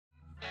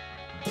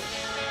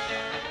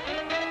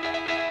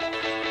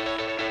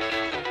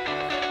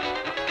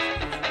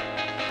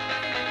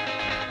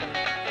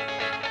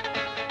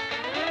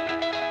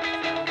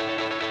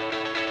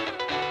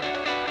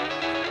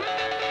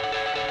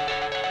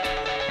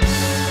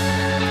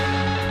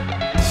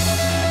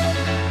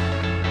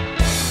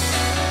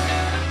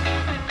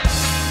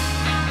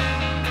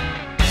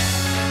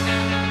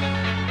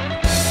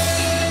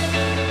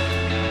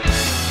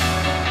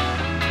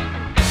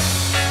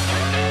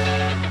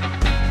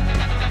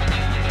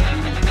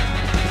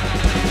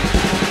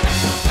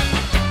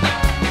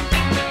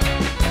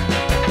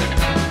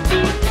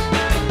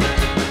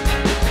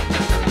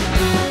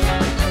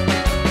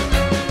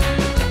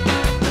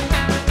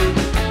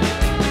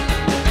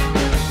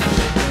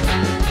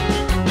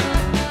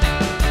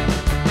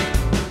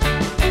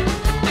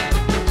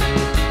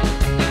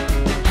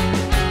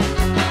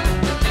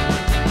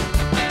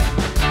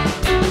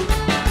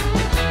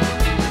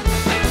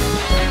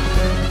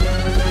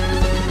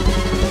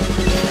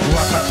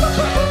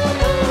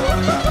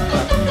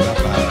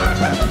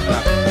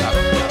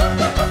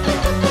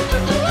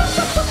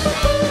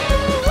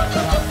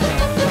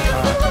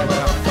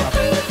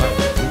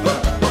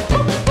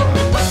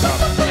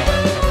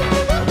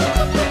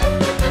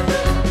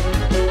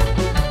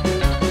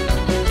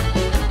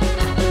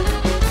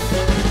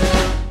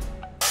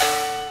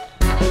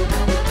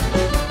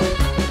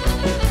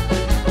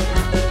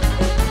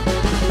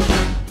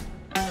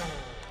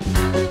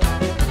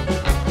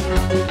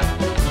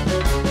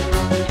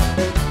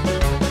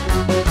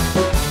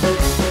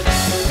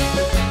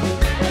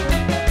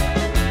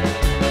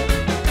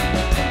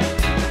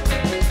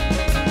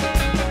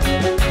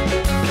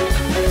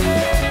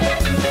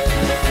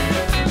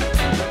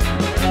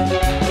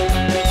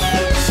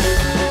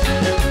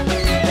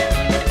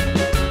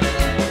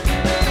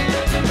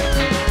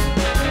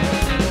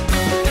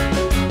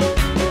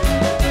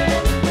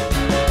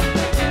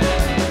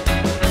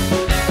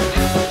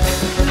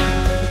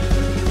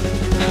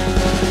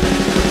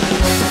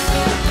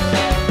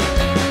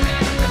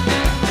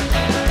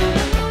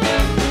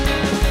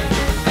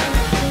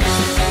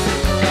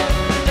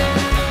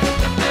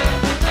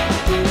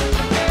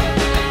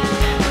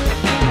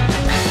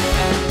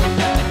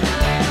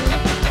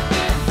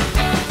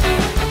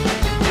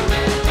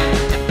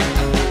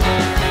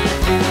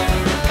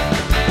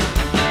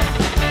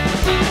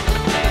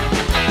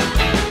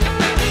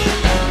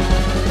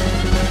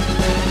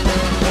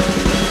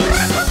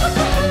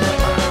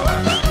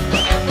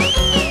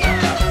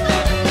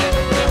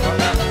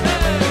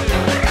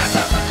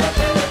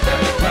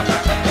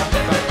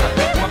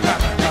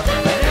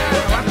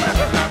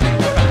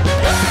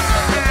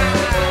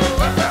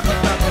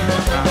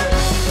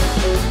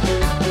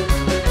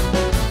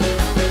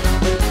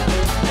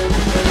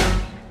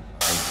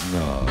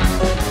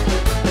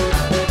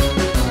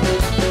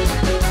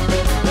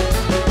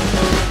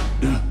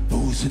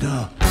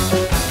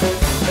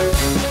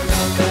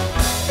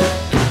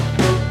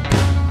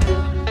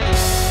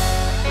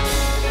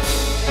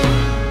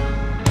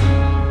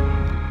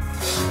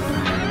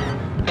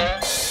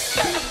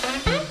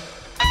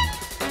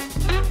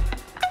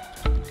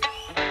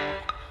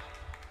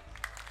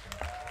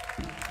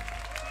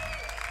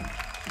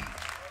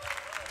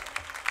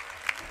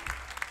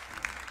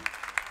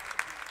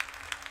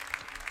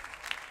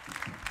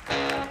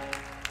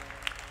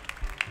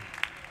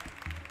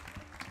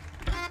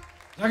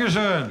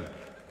Dankeschön.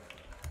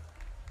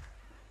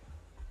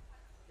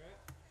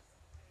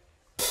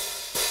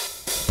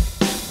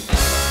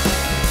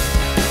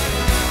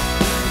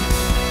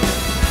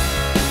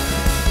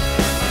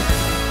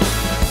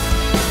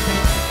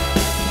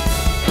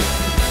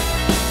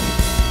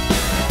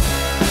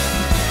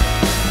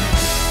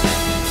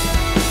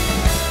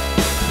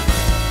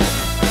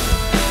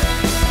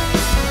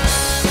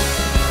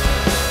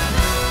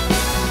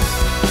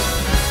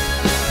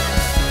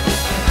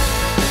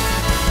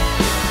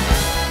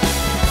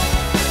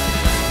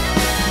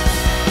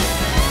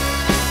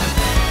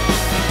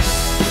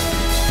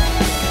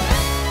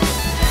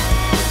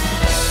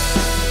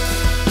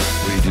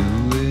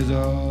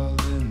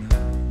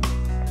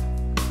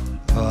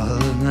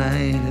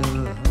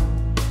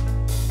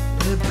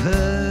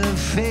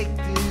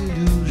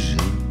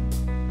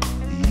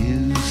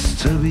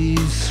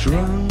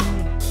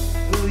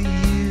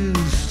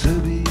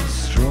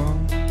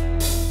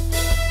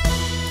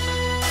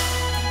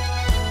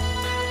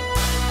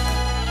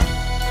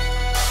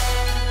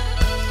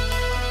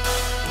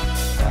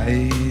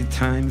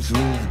 Times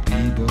with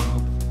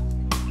bebop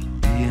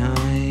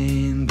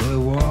behind the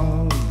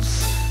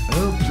walls,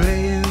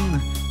 playing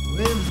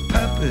with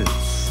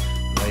puppets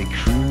like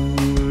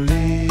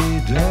cruelly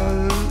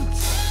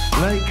dolls,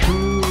 like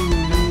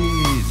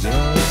cruelly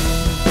dolls.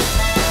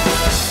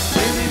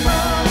 Give me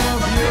more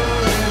of your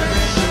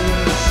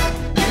adventures,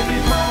 give me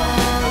more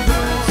of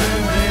those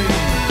in me,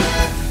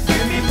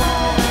 give me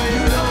more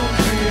you don't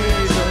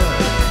create,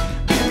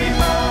 give me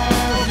more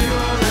of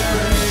your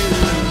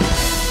adventures.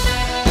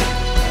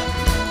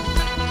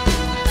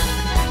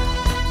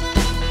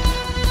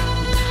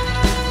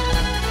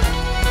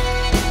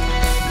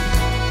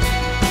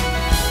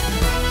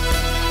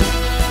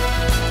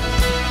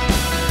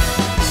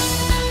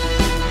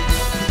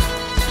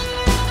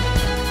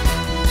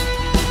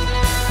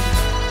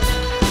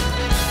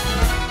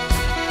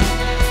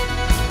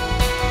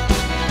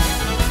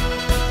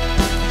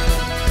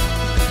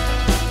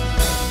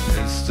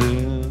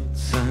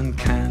 Pistols and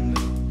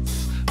candles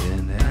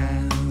in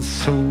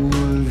asshole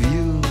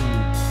view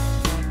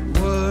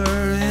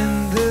were in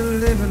the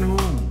living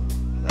room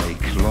like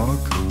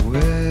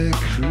clockwork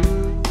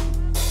crew,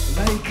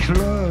 like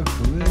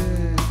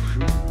clockwork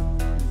crew.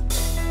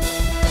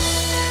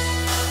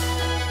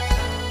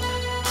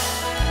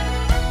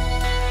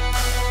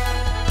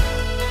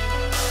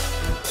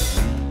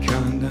 We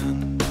can't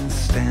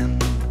understand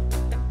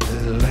the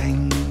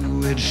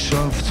language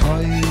of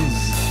toys,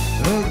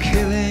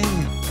 killing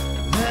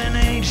the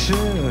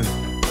nature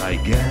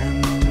like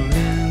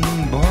gambling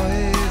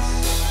boys,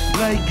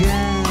 like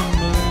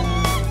gambling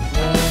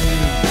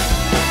boys.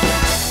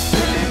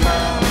 Give me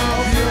more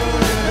of your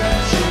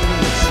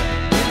adventures,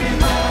 give me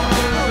more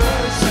of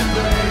us and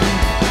brain,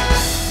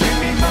 give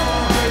me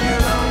more you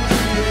don't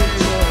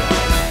create,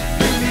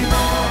 give me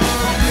more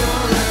of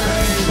your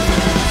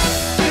adventures,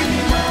 give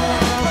me more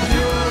of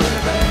your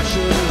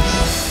adventures,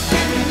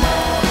 give me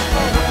more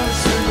of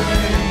us and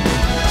brain.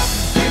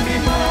 Give me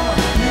more,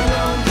 you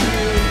don't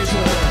create.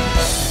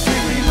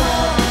 Give me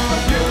more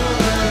of your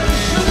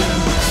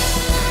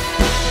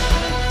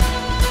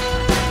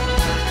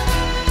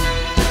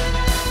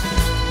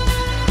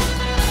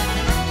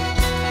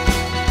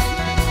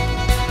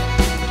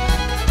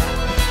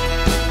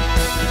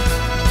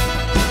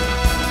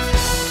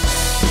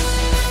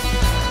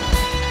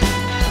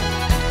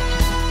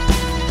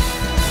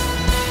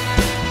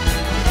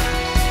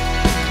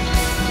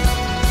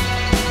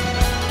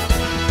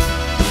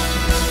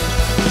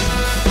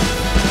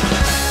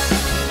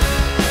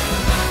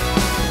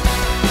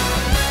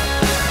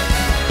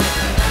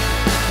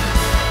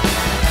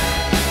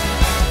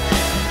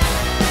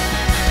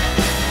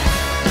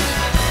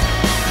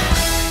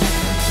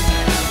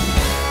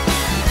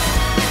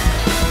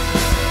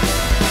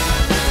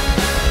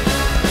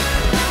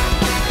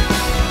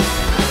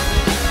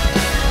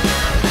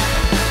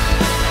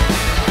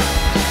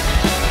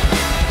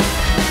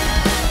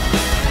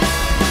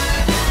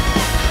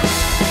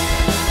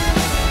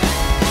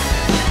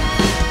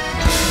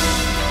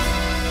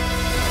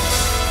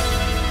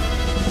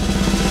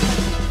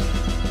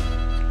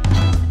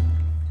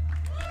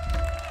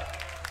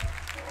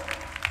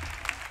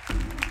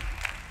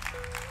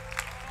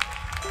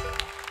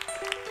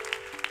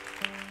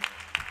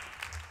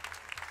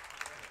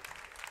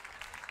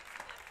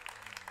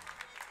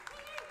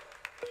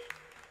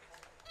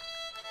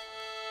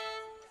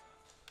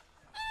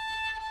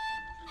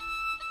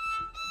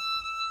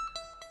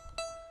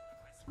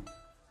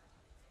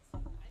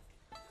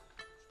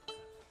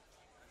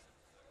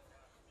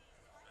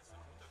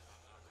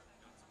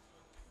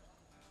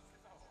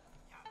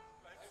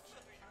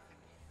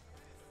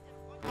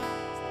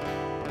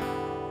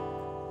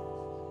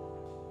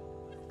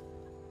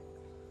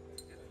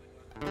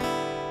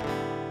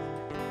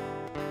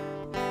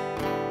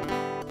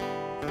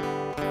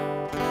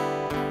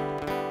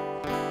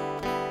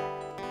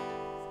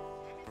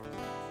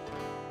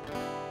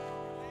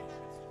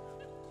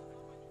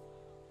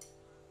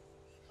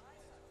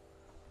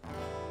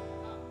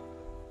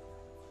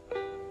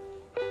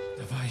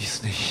Da war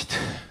ich's nicht.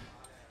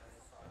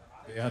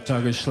 Wer hat da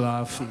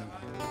geschlafen?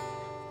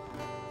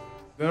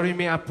 Bury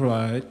me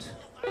upright.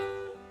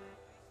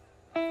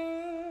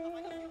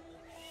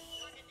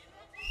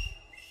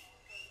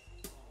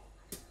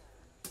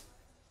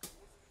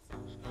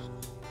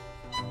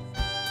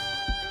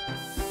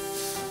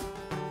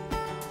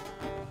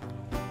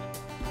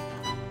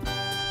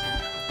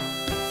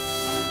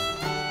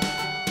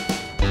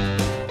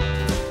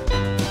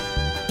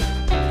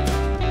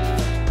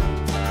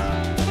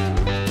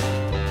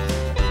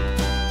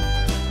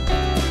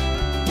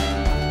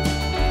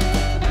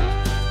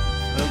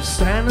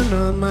 Standing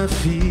on my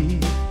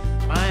feet,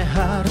 my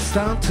heart is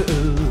down to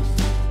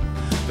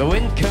earth. The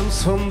wind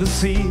comes from the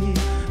sea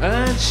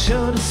and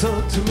showed us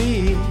all to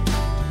me.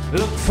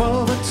 Look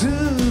forward to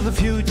the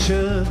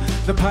future,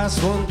 the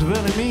past won't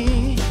worry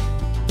me.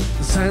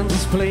 The sand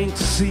is plain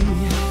to see,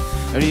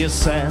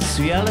 reassess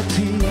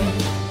reality.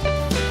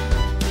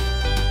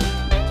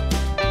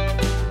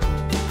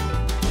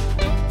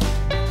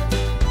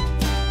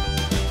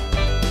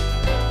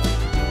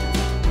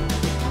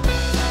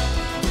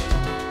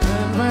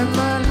 When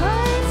my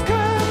life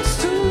comes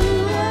to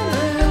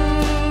an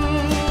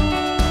end,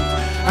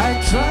 I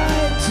try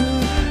to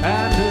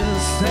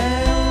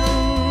understand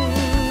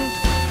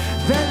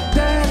that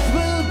death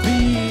will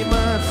be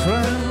my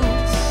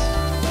friend.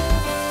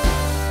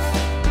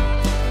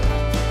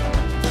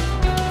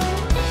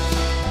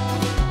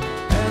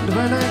 And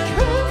when I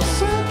come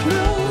so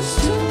close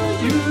to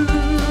you,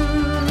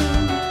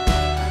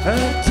 I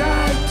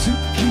try to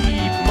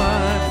keep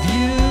my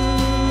view.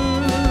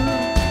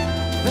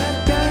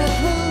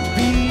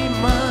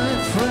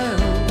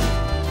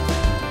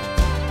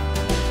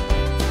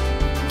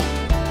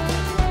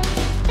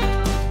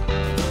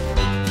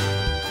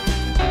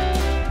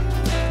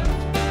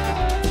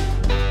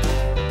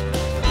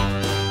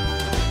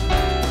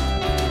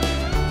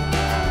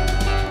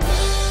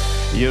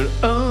 Your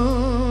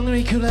own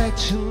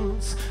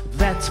recollections,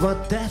 that's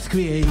what death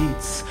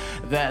creates.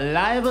 That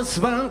life is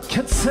one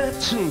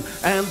conception,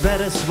 and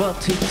that is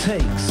what it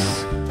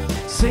takes.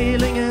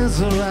 Sailing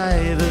is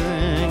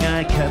arriving,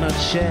 I cannot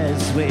share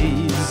its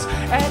ways.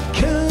 At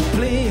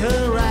complete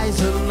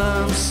horizon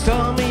on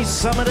stormy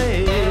summer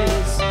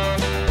days.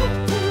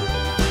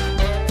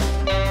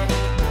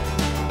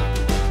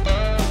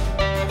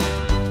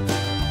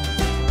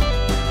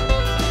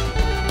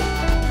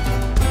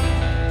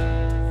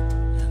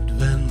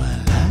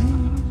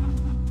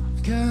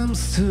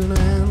 To an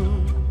end.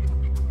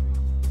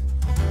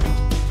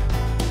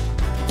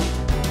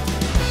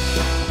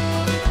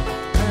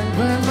 And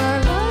when my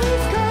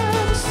life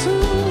comes to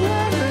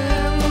an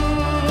end,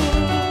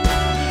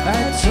 I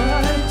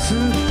try to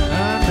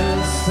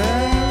understand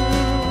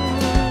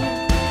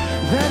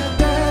that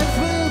death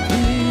will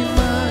be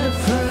my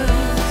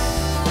friend.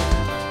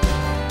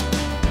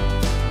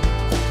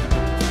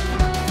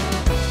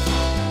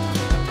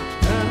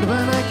 And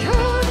when I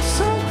come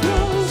so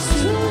close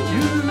to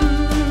you,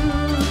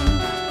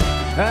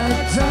 I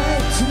try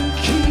to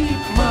keep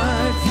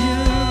my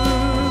view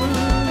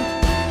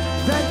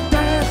that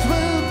death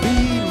will be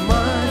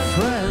my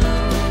friend.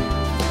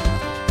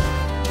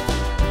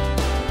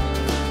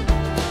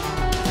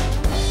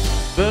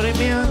 Bury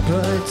me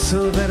upright so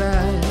that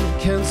I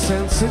can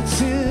sense it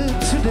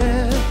to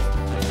death.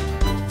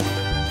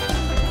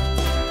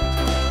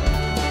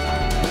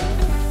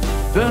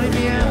 Bury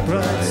me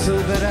upright so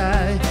that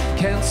I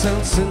can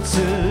sense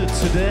it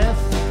to death.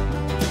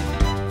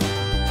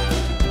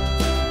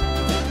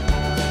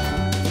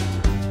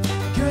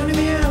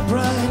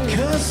 Right,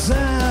 'cause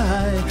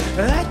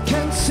I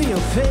can't see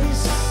your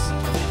face.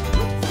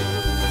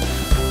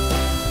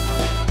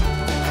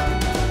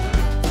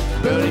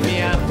 Bury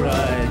me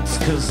upright,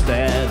 'cause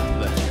death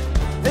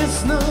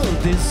is no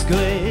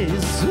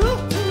disgrace.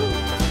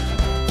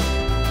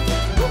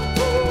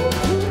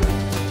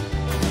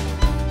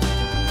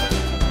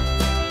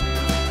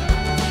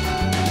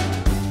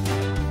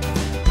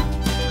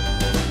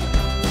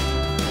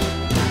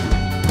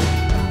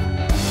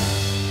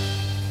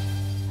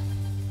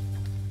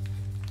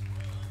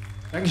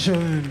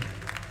 Dankeschön.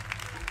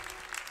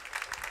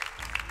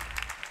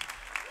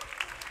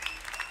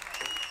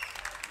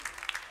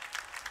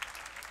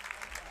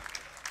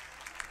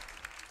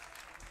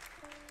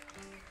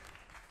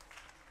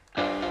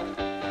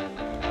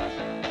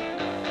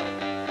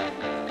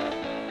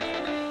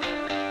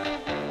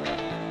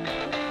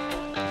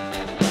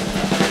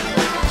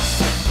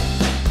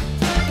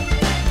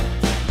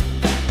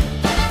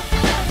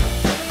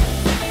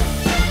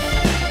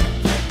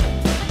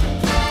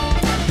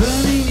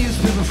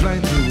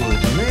 Flying through the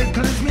woods, red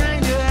colors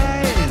behind your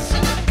eyes.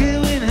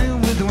 Going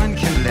home with one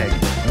candle,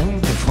 oh,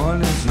 the fall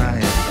is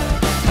nigh.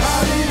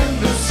 Party in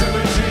the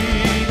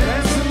cemetery,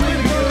 dancing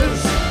with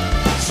girls,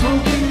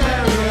 smoking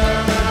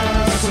marijuana,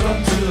 so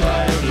until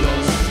I'm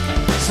lost,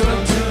 so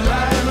until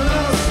I'm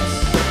lost.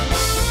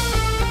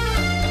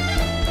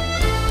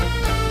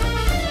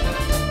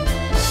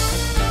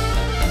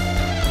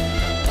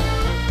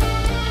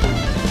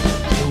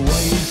 The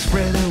waves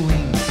spread their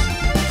wings,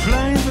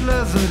 flying the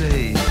love of the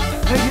day.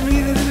 I can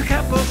read it in a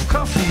cup of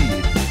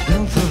coffee.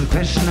 Don't throw the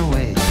question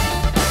away.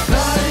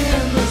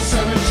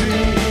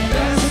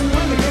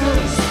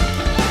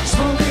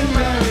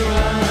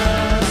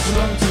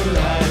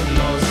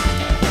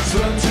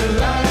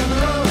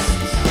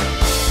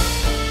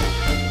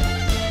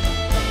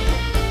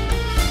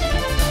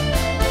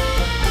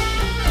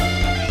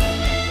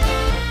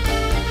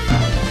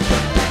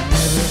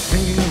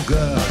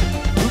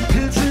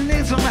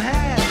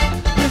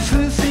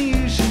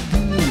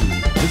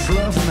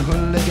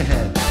 your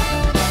head.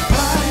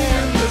 Party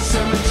in the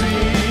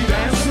cemetery,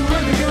 dancing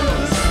with the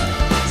girls,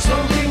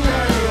 smoking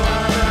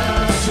marijuana,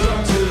 so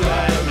long till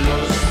I am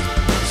lost,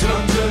 so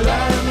long till I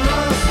am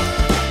lost.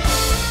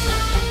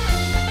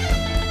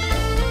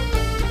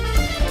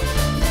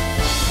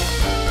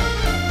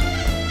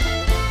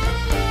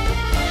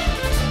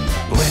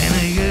 When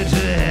I get to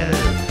hell,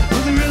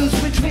 with the rose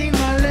between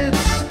my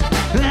lips,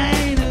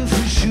 I know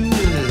for sure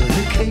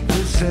the cake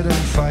was set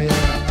on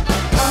fire.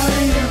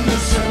 Party in the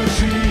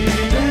cemetery,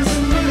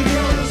 dancing with the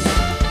girls,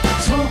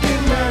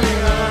 smoking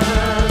marijuana,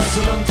 so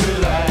long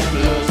till I'm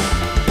lost,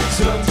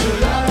 so long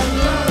till I'm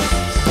lost.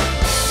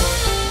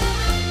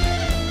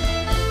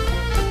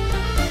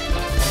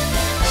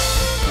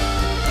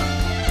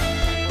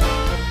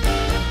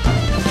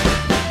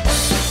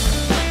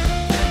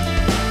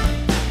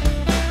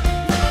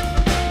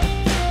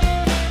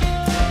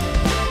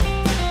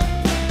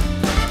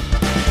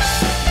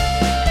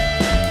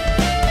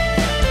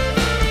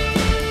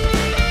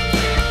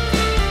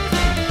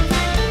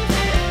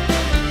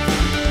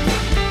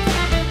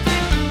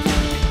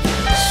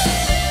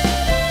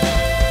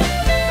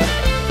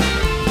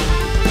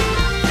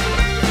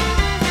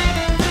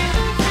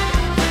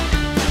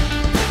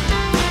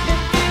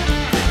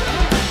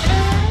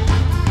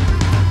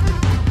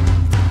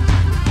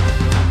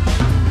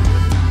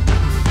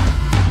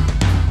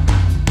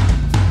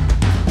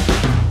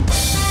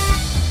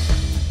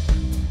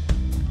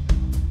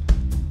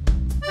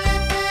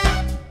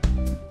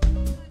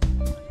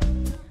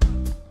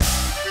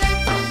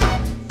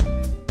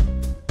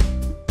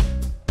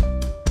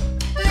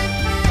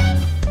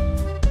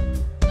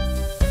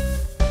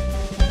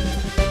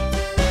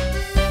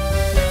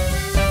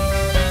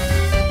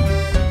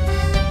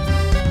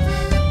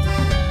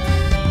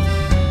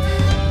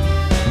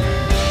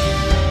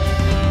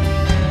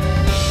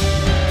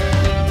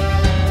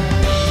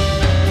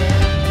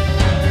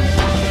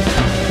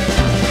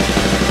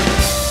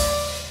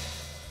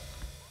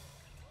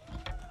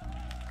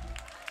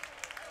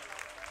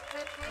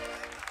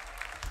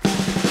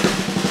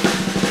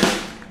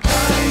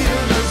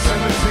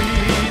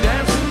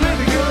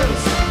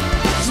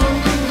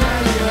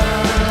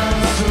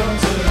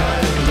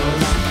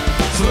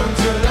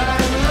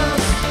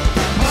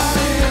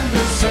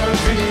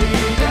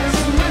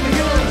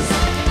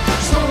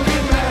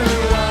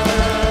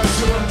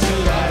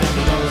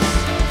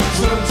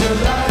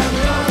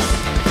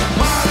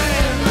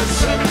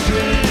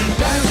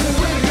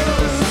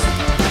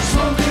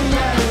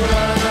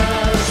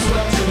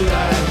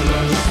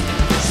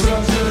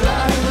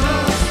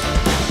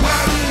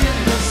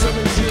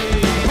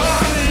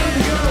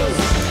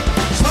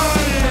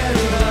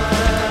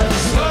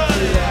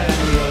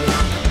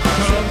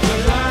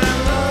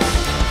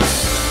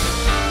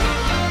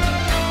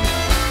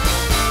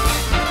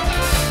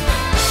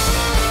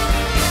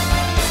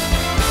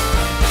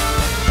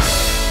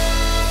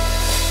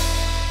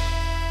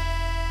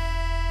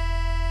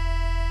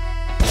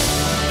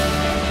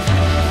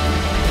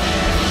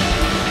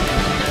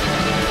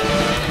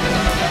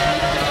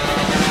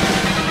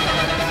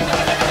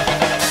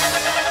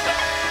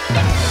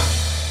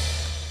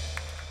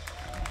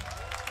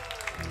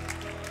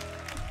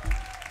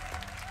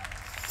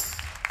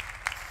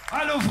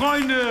 Hallo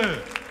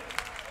Freunde!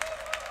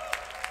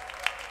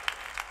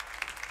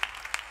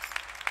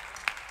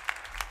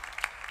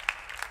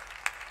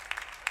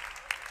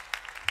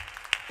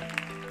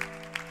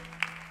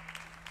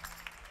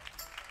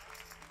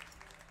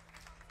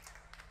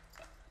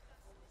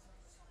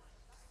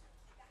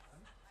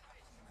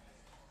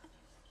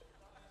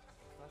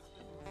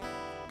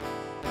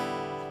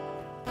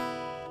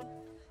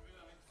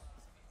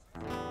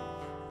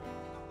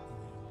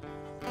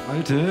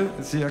 Alte,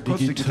 ist die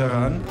Akustikgitarre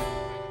an.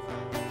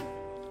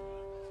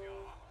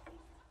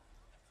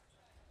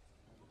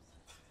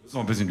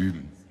 Noch ein bisschen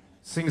üben.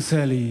 Sing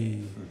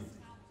Sally.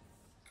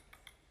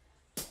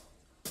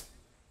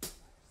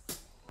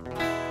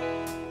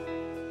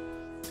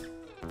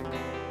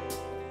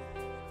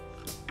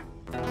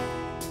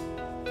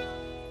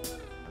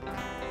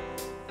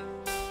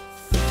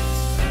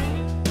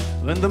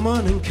 When the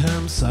morning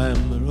comes,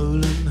 I'm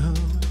rolling home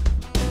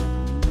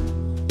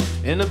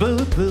in a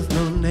boat with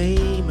no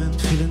name and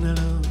feeling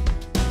alone.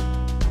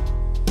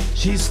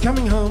 She's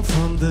coming home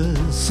from the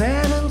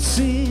seventh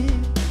sea,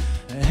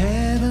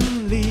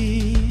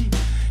 heavenly,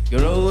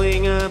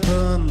 growing up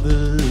on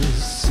the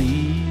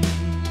sea.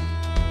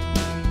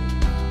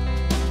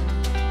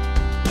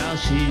 Now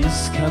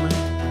she's coming.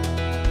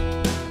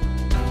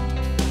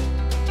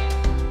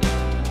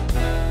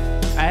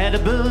 I had a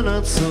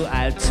burnout, so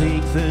I'll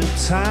take the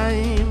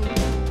time.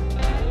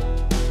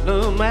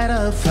 No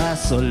matter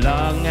fast, so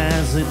long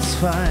as it's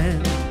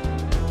fine.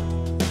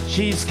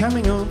 She's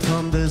coming home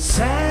from the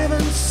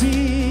seventh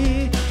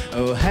sea,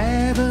 oh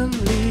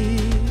heavenly.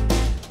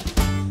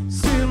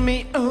 Steer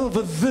me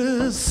over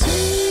the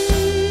sea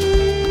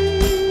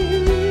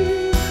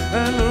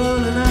and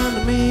rolling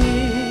under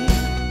me.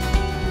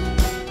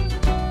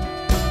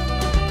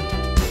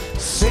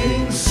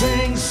 Sing,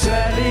 sing,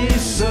 Sally,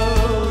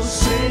 so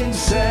sing,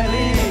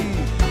 Sally.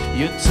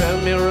 You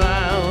turn me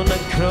round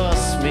and cross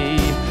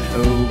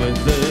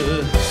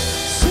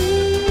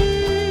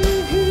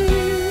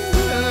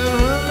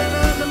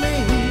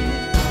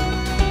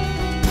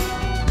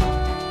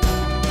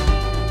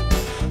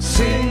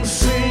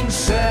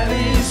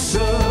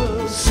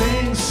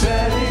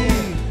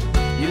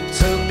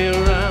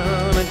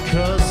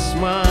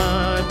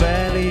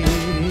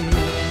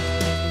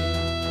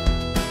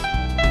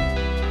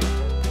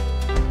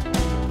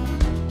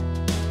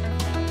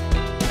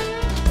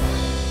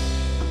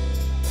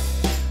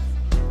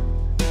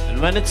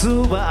when it's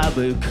over, I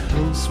will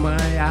close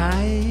my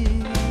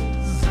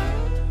eyes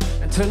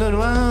and turn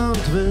around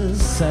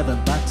with 7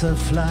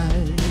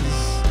 butterflies.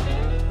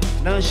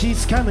 Now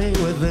she's coming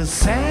with the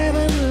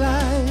 7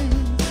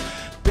 lights,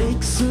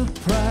 big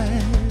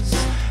surprise,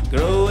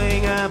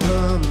 growing up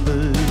on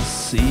the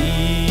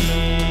sea.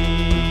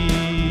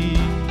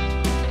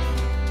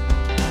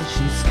 Now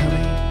she's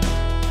coming.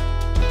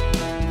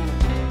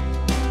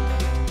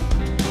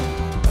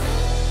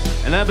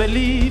 And I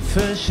believe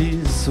her,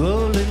 she's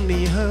rolling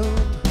me home.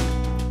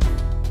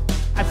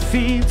 I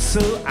feel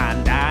so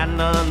undone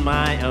on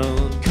my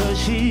own, 'cause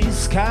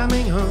she's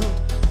coming home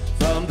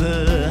from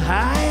the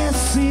higher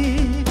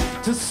sea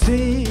to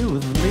stay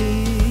with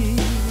me,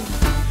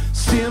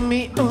 steer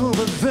me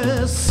over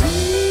the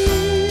sea,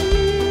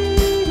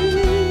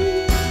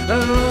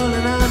 and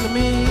rolling under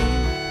me.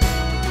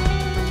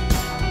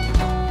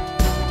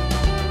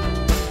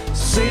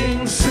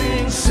 Sing,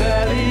 sing,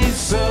 Sally,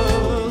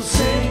 so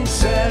sing,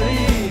 Sally.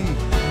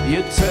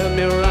 You turn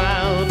me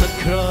around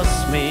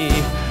across me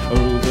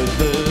over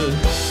the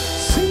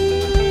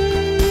sea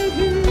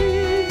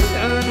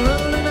and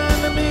rolling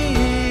under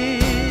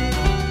me.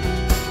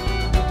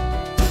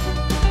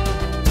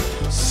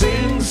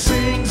 Sing,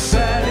 sing,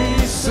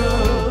 Sally, so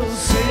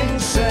sing,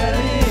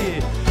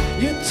 Sally.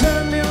 You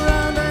turn me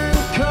around and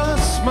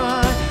cross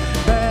my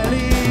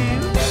belly.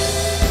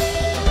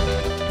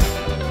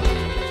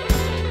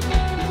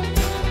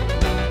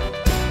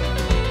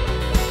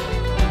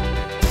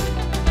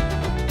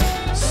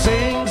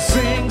 Sing,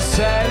 sing,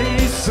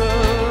 Sally, so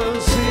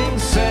sing,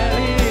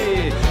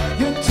 Sally.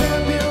 You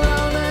turn me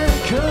around and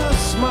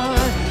cross my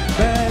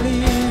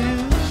belly.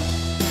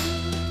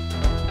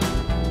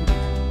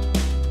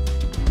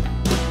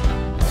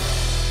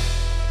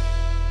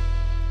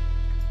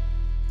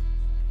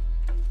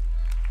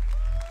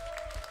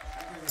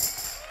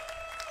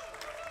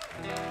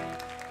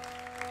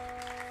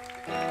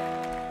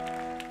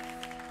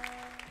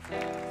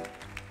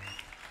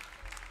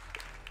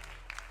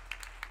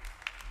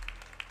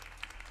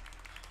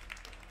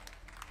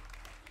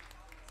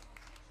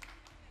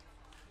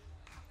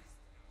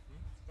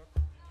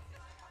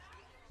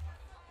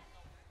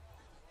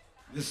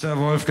 Mr.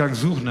 Wolfgang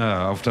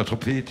Suchner auf der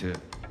Trompete.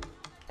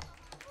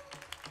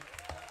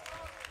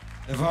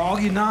 Er war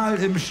original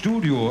im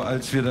Studio,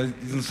 als wir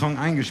diesen Song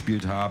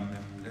eingespielt haben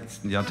im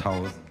letzten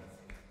Jahrtausend.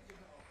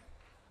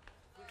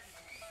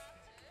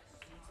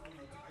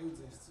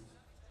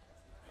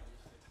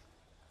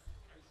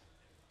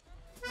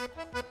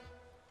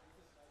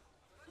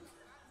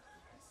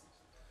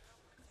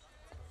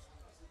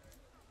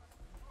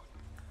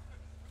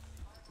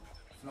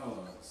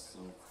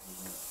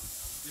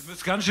 Ihr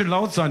müsst ganz schön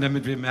laut sein,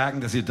 damit wir merken,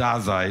 dass ihr da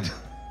seid.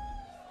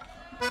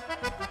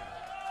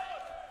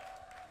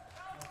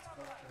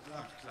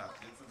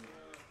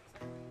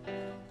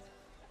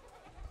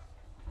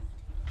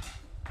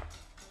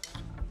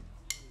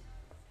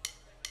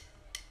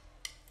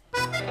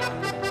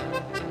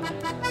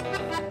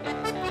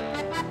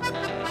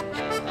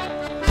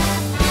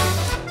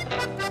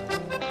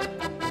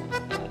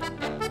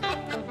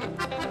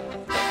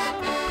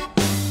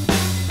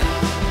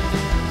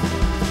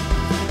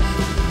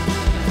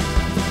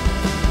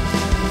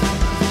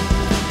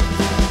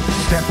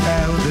 Step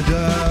out the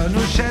door,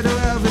 no shadow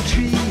of a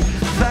tree,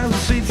 1,000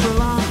 streets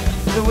along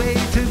the way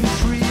to be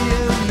free.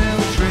 Oh, no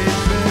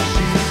trace where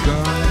she's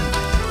gone.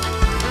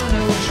 Oh,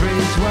 no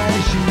trace why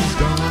she's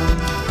gone.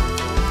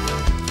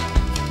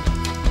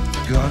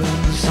 Got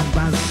on some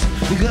bus,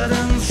 we got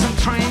on some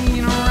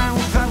train, around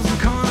 1,000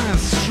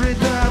 corners,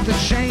 straight up the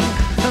chain.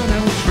 Oh,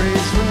 no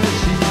trace where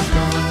she's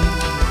gone.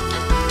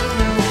 Oh,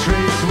 no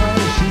trace why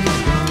she's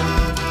gone.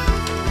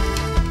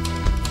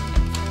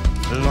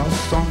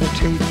 Lost on the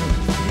table,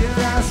 your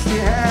rusty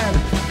head,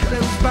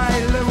 close by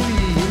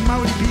lonely,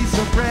 moldy piece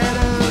of bread.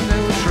 Oh, no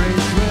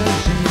trace where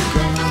she's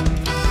gone.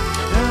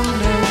 Oh,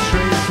 no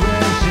trace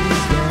where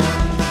she's gone.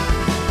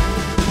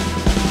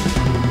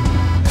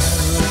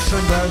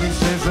 Somebody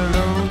says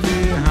alone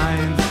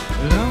behind,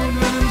 alone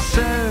with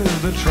himself,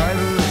 the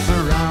travels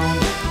around.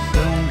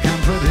 Don't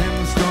comfort him,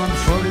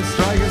 scornfully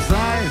strike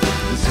aside.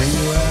 Say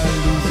you are a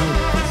loser,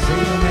 say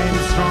you made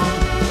it strong,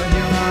 but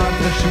you're not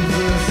the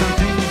shooter,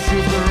 something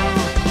super wrong.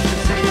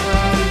 Say you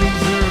are a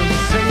loser,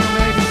 say you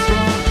made it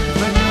strong,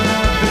 but you're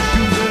not the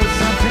shooter,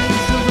 something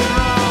super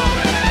wrong.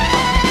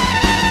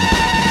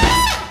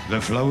 The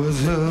flowers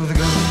of the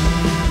gun,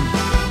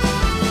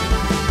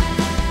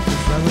 the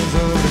flowers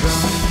of the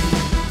gun.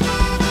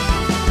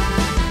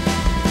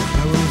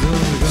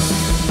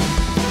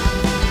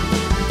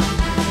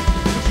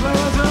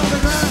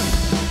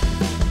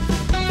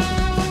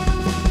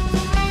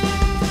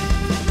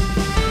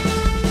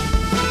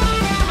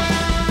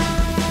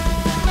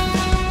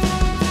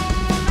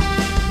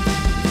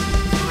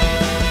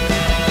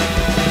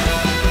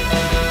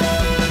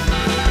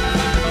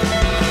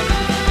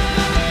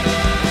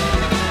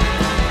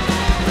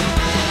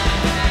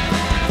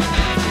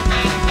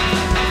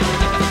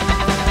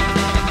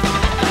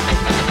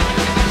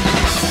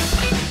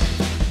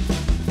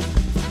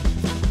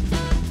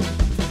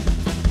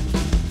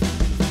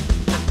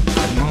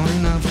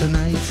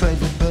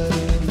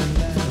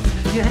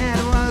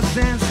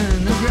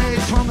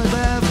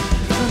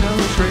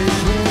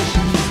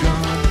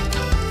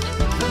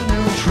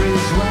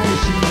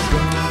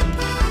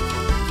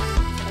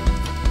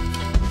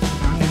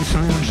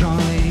 Slim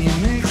Johnny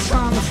mix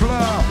on the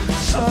floor,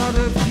 saw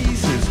the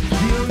pieces,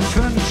 the old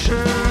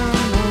furniture,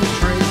 no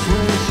trace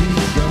where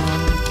she's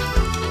gone,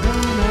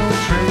 no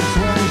trace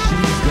where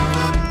she's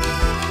gone.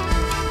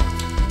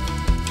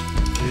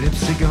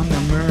 Lipstick on the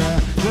mirror,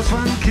 just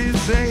one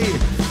kiss, eh,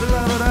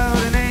 love without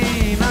a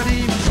name, not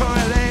even for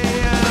a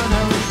day,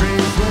 no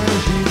trace where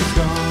she's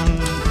gone,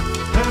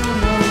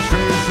 no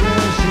trace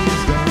where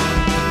she's gone.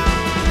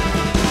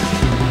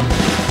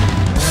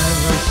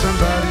 Ever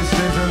somebody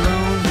stays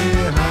alone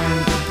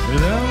behind,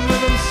 alone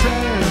with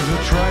themselves, the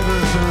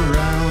tribals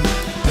around.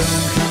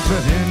 Don't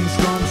comfort him,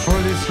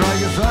 scornfully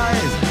strike his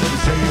eyes. You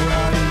say you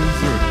are a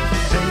loser,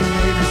 say you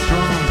may be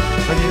strong,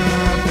 but you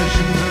know what the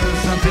shoes are,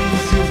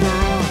 something's super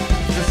wrong.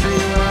 You say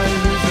you are a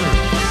loser,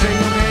 say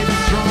you may be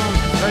strong,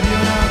 but you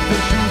know what the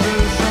shoes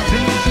are,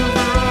 something's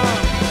super wrong.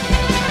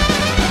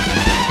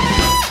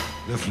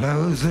 The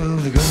flowers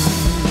of the garden,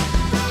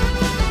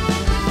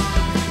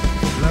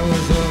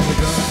 flowers of the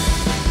garden,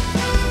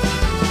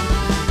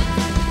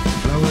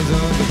 flowers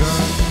of the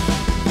garden,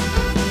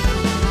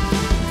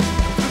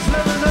 the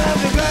flowers of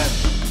the garden.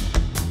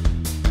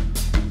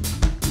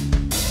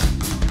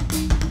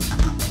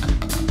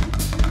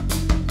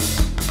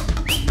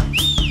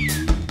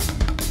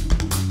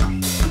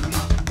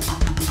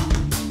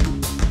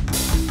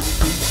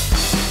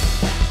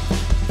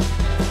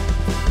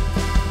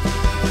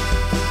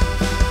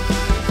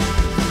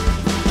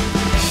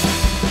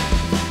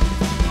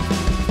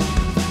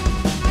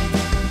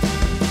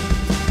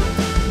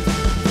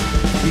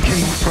 He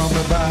came from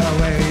a bar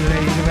where he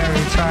lay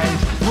very tight.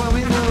 One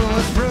window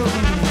was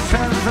broken,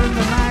 fell from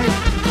the night.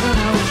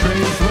 No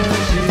trace where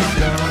she's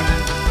gone,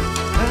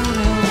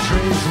 no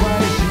trace why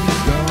she's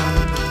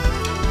gone.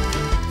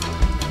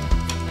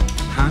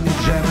 Honey,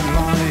 jam and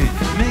lonely,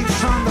 mix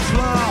on the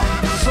floor,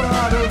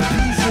 sort of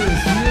pieces,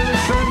 little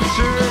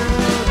furniture.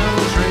 No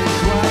trace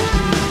why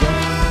she's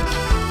gone,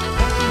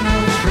 no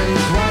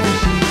trace why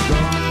she's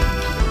gone.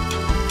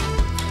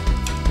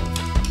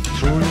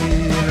 Truly,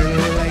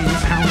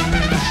 ladies, how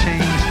many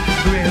change,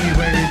 really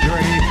very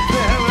dirty. The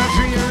hell has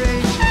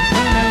rearranged,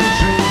 no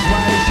trace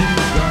why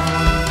she's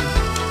gone,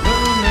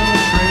 no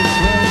trace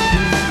where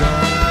she's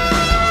gone.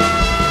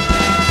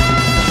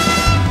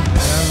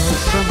 Ever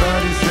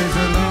somebody stays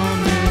alone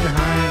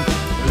behind,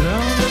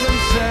 alone with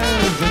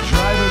themselves, the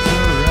drivers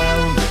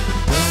around.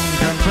 Don't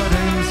comfort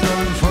him,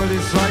 scornfully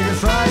strike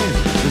his eyes.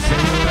 They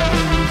say you are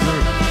a loser,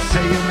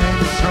 say you may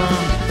be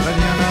strong, but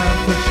you're not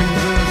the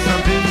chooser,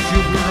 something's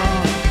super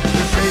wrong.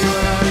 They say you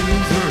are a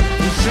loser,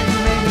 you say you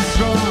may be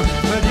strong,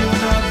 but you're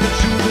not the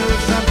chooser,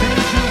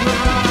 something's super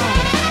wrong.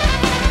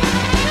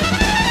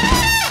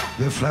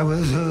 The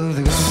flowers of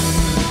the garden,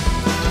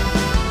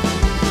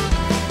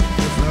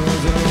 the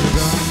flowers of the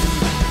garden,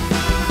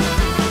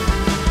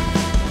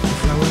 the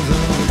flowers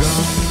of the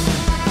garden,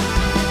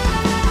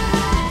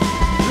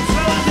 the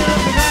flowers of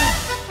the garden.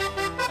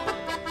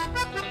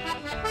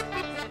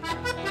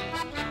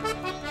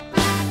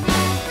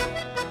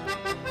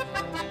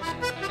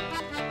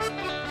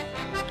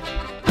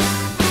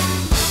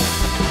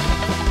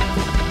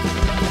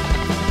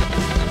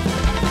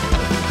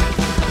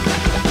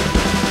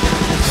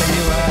 Say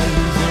you are a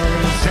loser,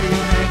 say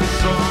you may be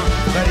strong,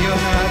 but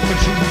you're not the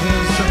chooser,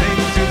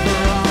 something's super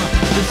wrong.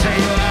 You say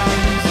you are a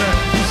loser,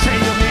 you say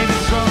you may be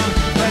strong,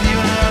 but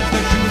you're not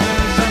the chooser,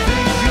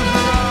 something's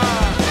super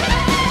wrong.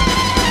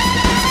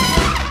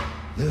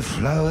 The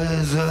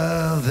flowers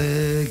of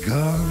the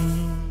garden.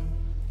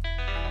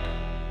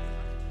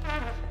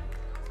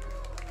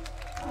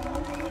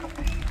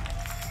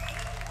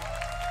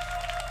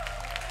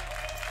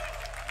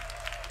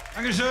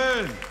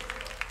 Dankeschön.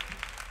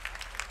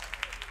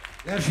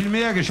 Er hat viel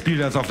mehr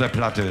gespielt als auf der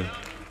Platte.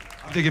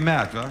 Habt ihr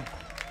gemerkt, wa?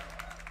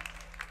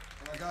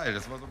 Das war geil,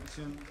 das war so ein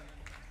bisschen...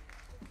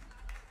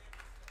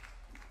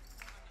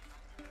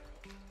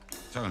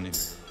 Schau doch nicht.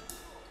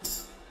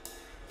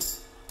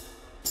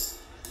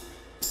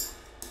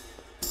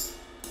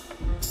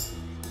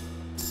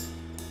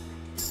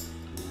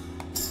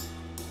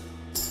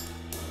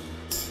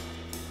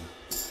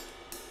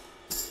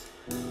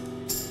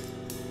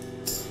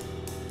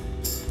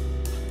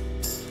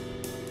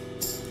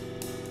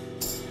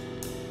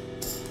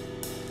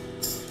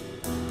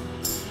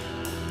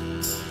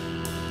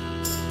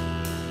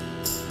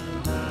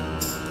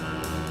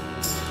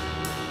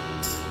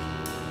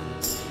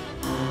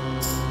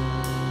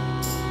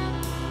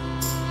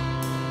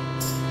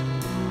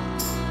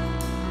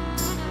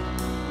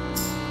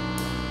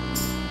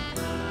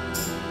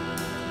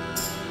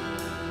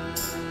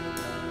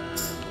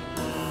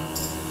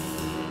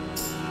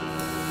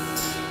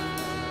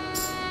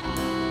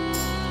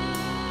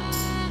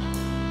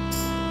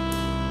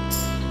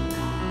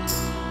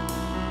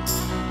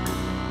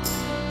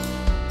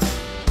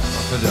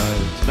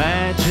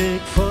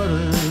 Magic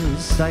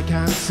forest, I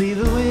can't see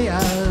the way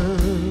out.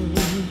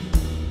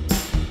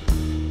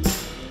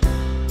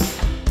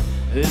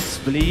 It's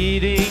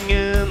bleeding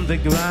in the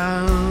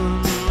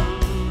ground.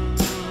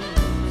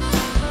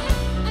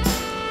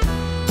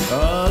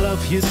 All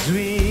of your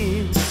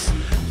dreams,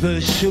 the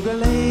sugar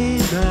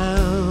laid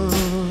down.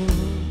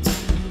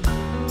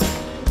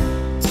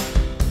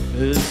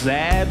 is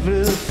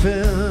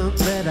everything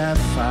that I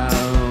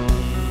found.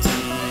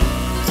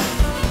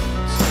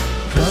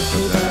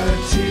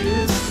 Crocodile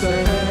tears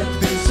that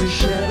beats the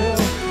shadow,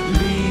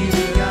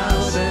 leaving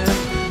out and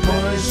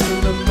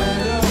moisten the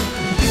meadow.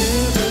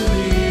 Dear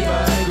believe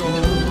I go,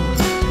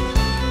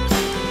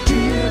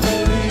 dear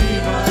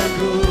believe I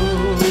go.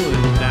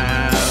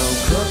 Now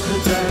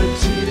crocodile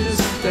tears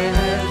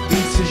that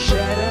beats the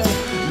shadow,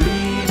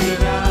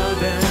 leaving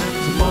out and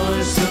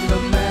moisten the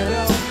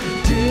meadow.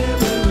 Dear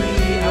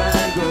believe I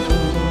go,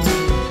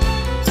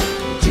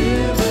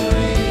 dear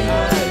believe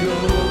I go.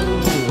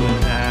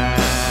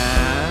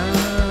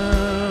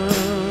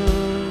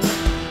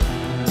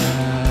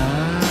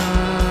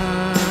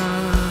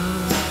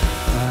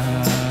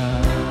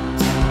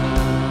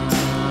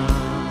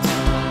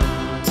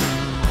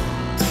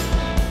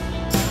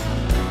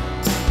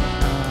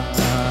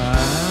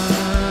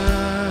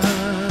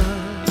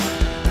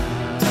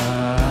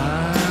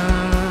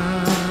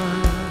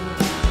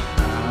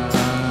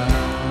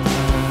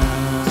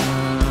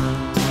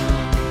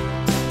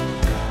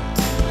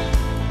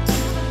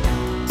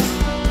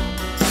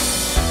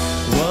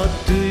 What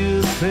do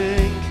you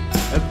think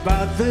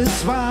about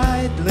this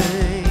white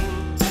lane?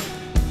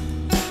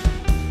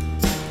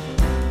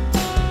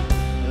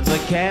 The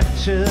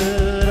capture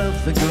of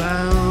the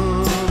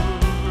ground,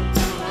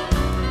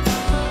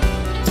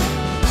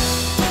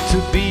 to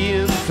be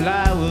in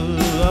flower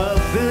of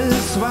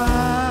this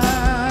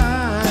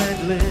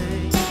white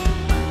lane.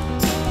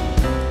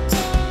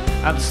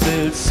 I'm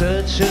still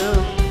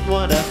searching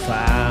what I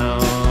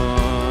found.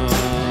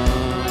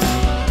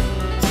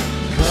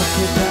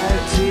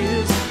 Crocodile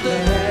tears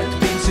that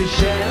beats a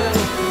shadow,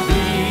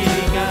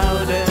 bleeding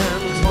out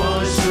and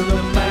moisten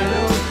the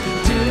meadow.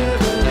 Dear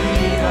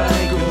believe I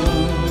go,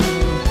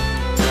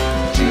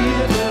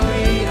 dear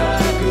believe I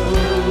go.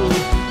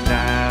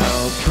 Now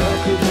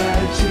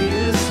crocodile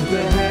tears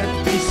that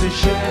beats a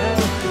shadow,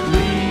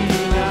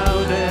 bleeding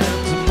out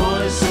and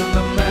moisten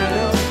the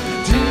meadow.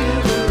 Dear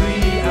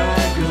believe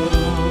I go,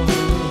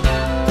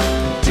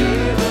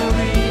 dear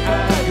believe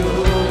I go.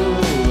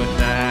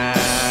 Now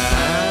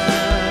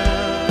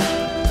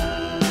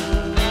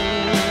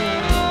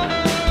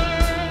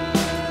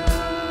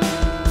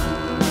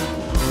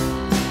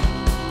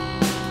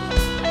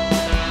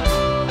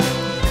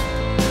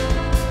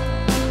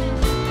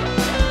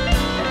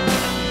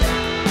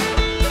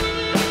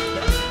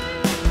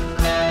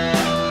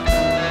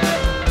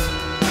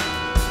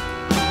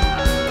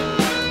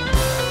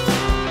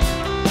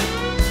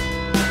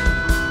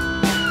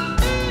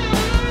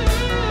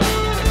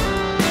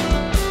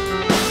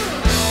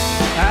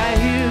I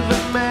hear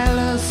the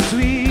mellow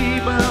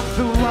stream of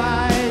the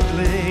white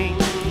lane,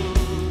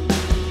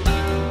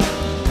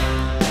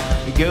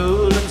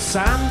 golden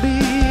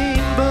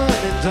sunbeam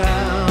burning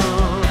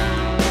down.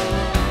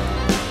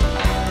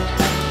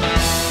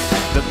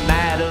 The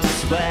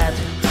meadow's wet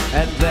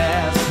and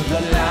there's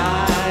the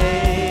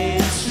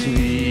light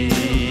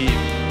stream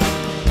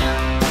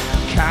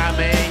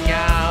coming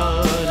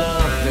out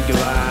of the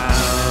ground.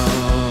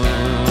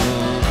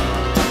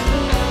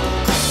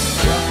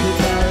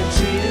 Crocodile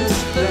tears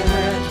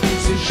that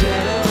beats a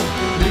shadow,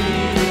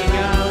 bleeding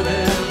out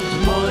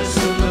and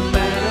moisten the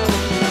meadow.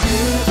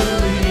 Dear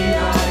believe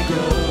I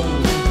go,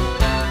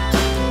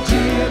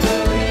 dear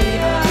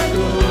believe I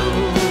go.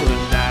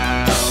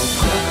 Now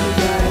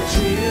crocodile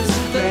tears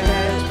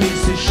that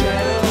beats a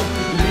shadow,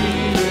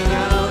 bleeding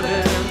out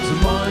and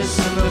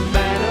moisten the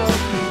meadow.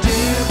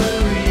 Dear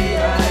believe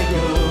I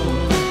go,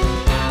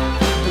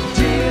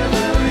 dear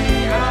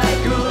believe I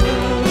go.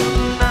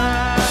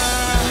 Now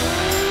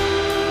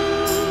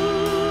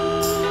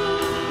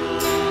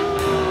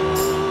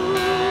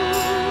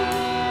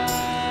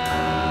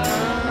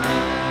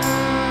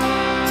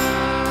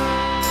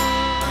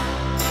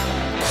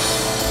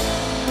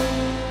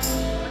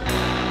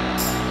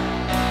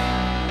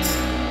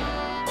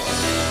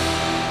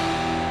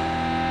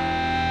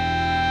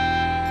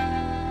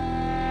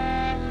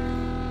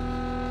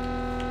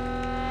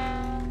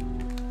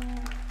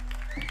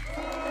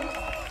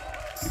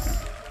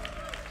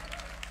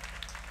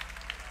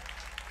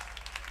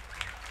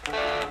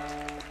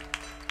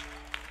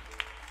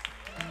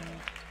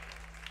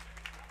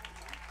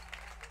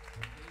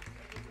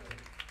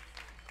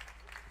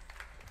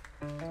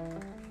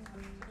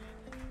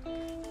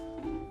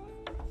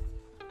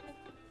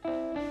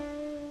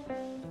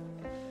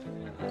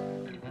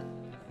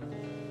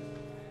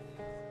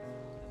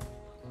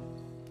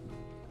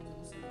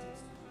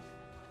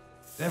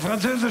Der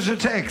französische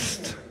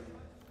Text.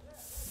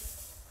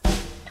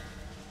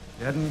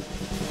 Werden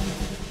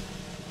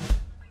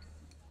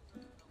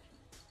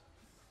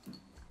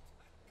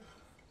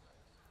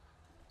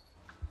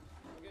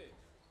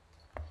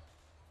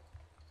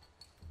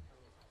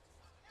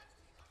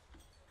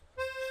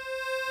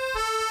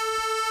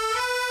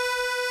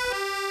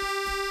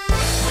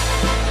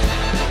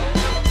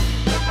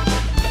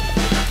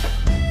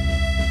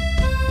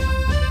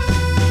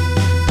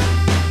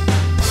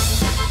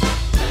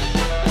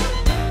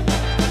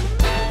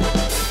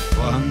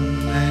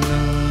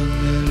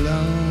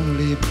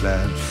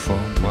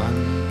platform,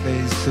 one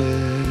face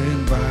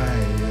sitting by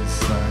his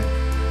side.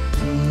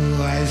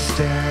 Two eyes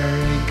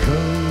staring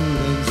cold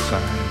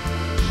inside,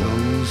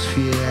 shows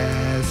fear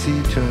as he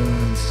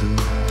turns to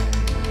hide.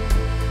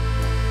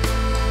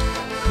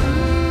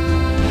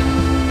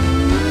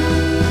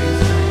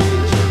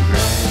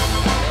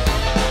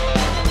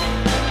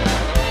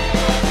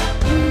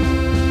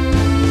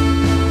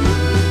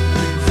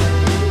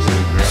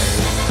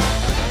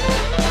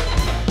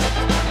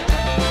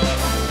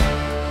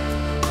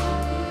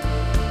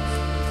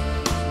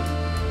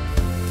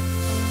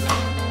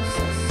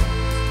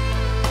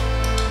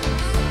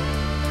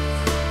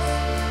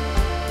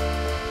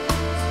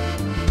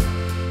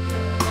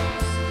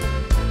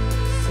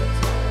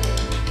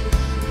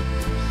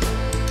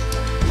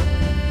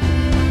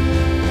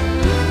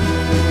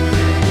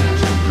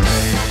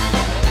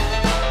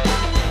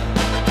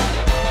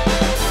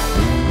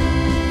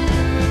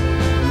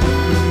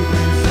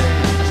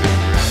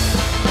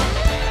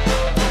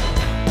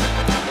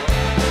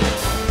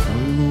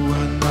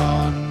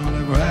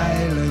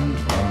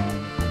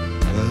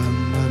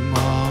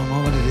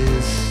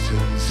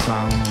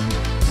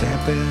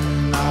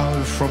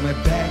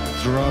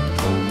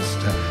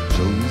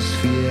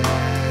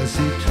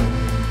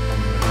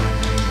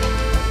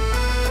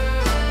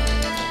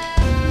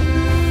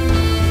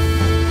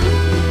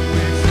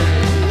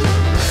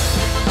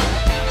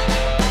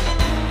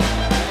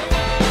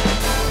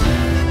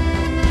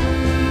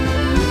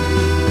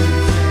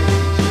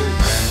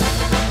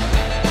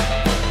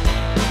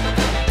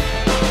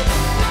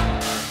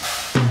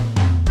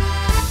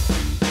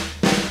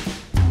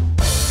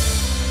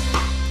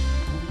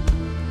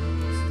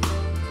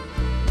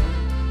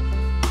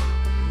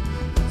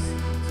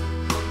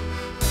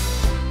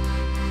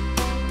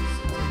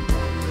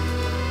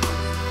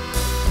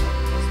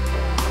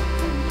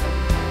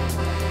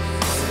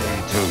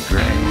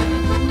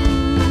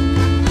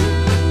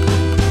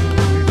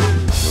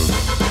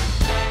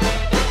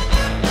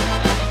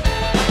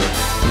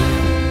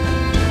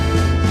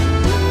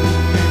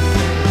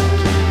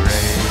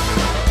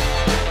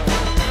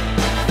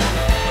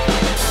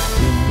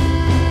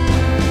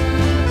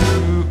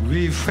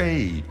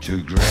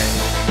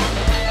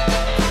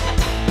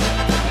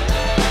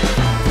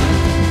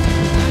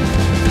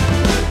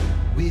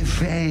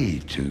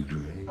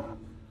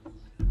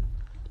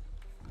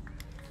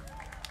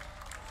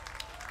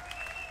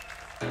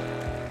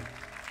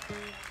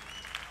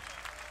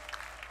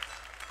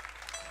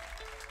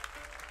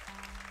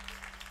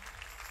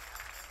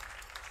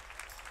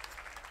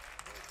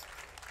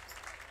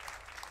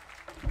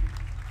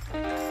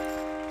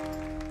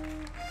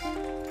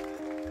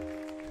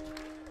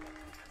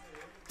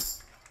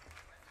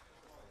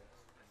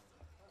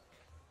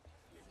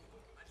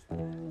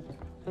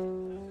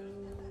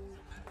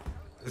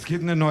 Es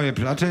gibt eine neue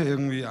Platte,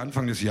 irgendwie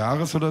Anfang des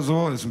Jahres oder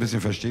so. Ist ein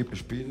bisschen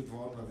verspätet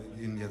worden, weil wir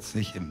gehen jetzt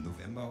nicht im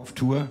November auf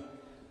Tour,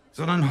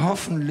 sondern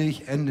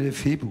hoffentlich Ende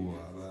Februar.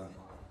 Aber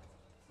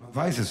man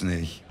weiß es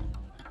nicht.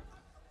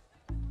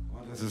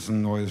 Und das ist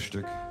ein neues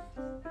Stück.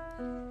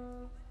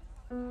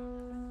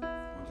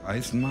 Und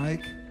heißt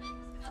Mike?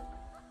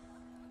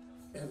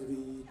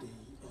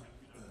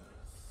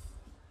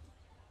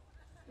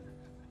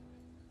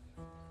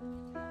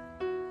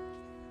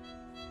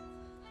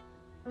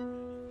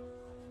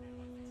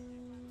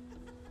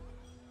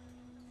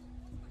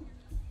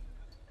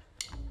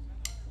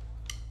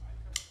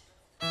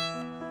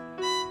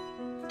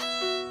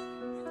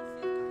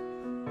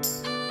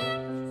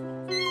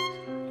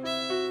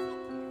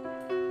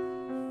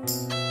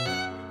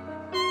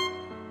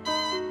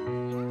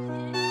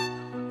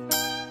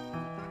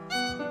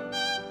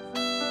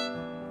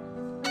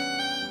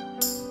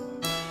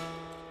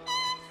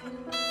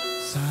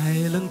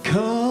 Silent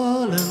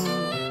calling,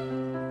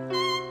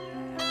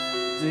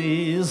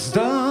 these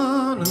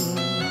dawning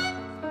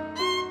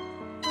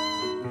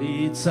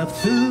beats up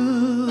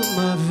through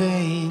my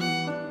veins.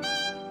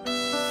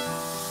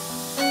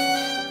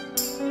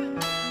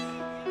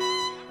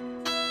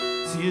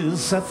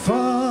 Tears are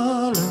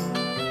falling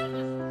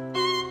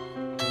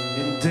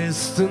in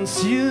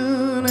distance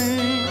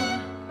yearning,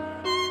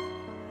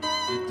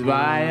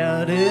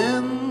 wired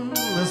in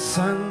the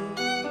sun.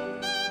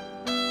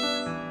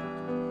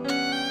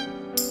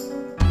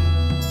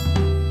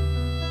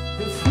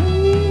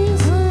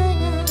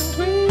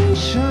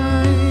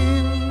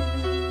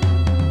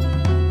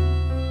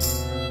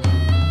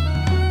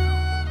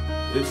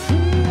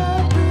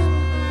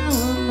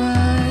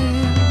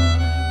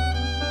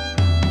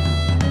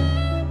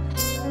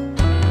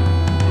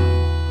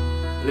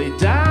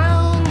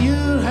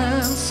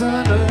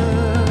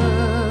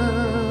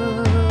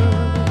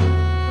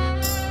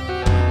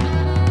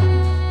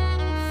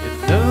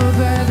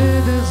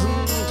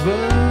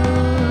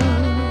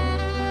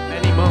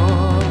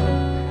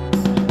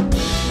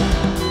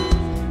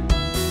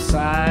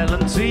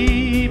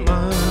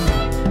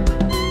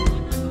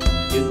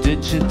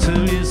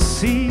 Digital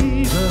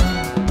receiver,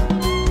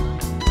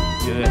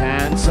 your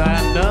hands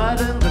are not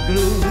in the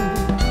groove.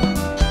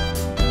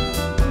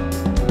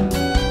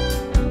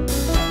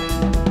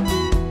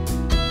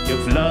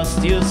 You've lost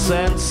lost your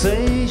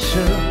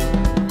sensation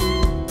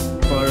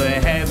for a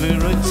heavy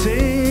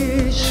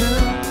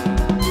rotation.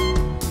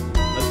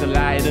 But the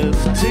light of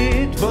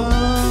it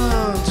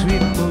won't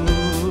remove.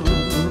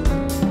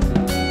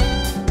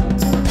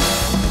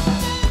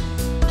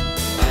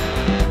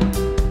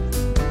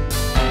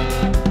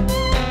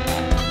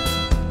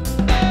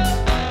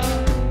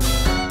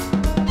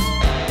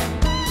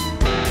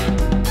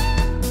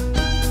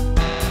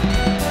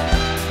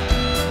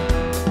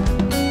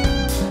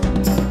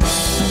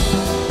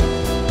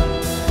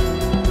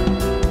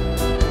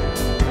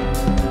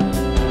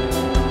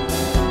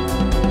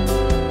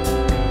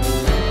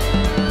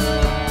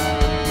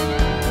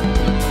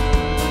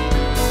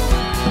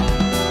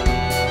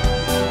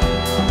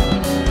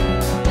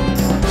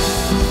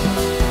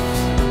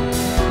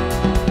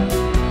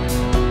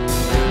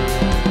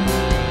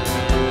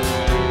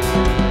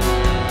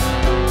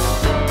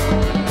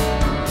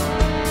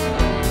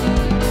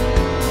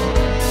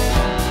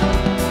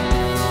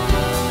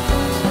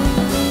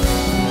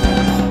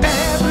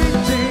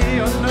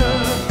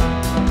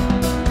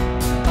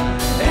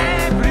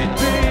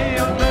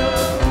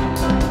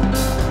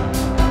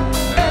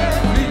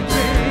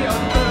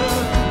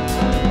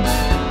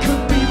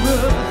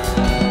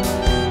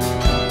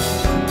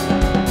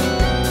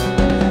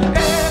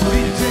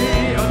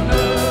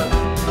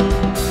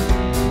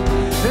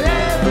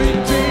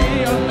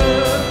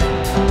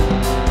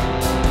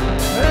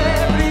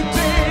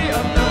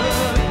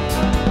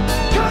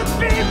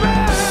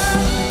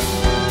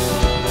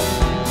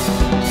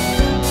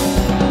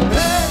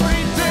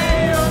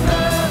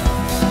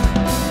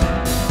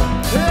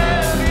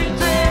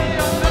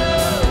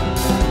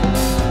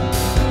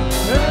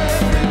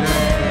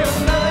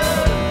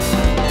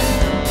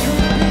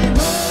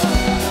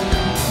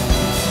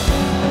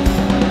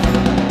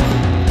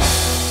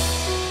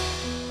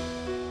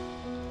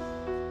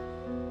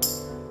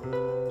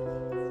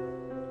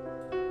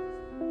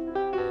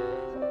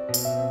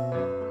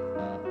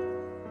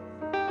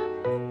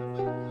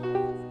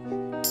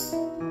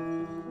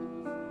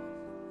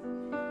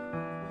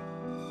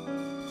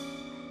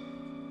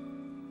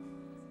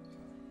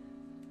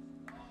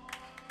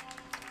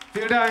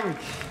 Vielen Dank.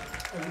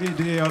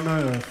 L'idée en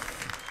œuvre.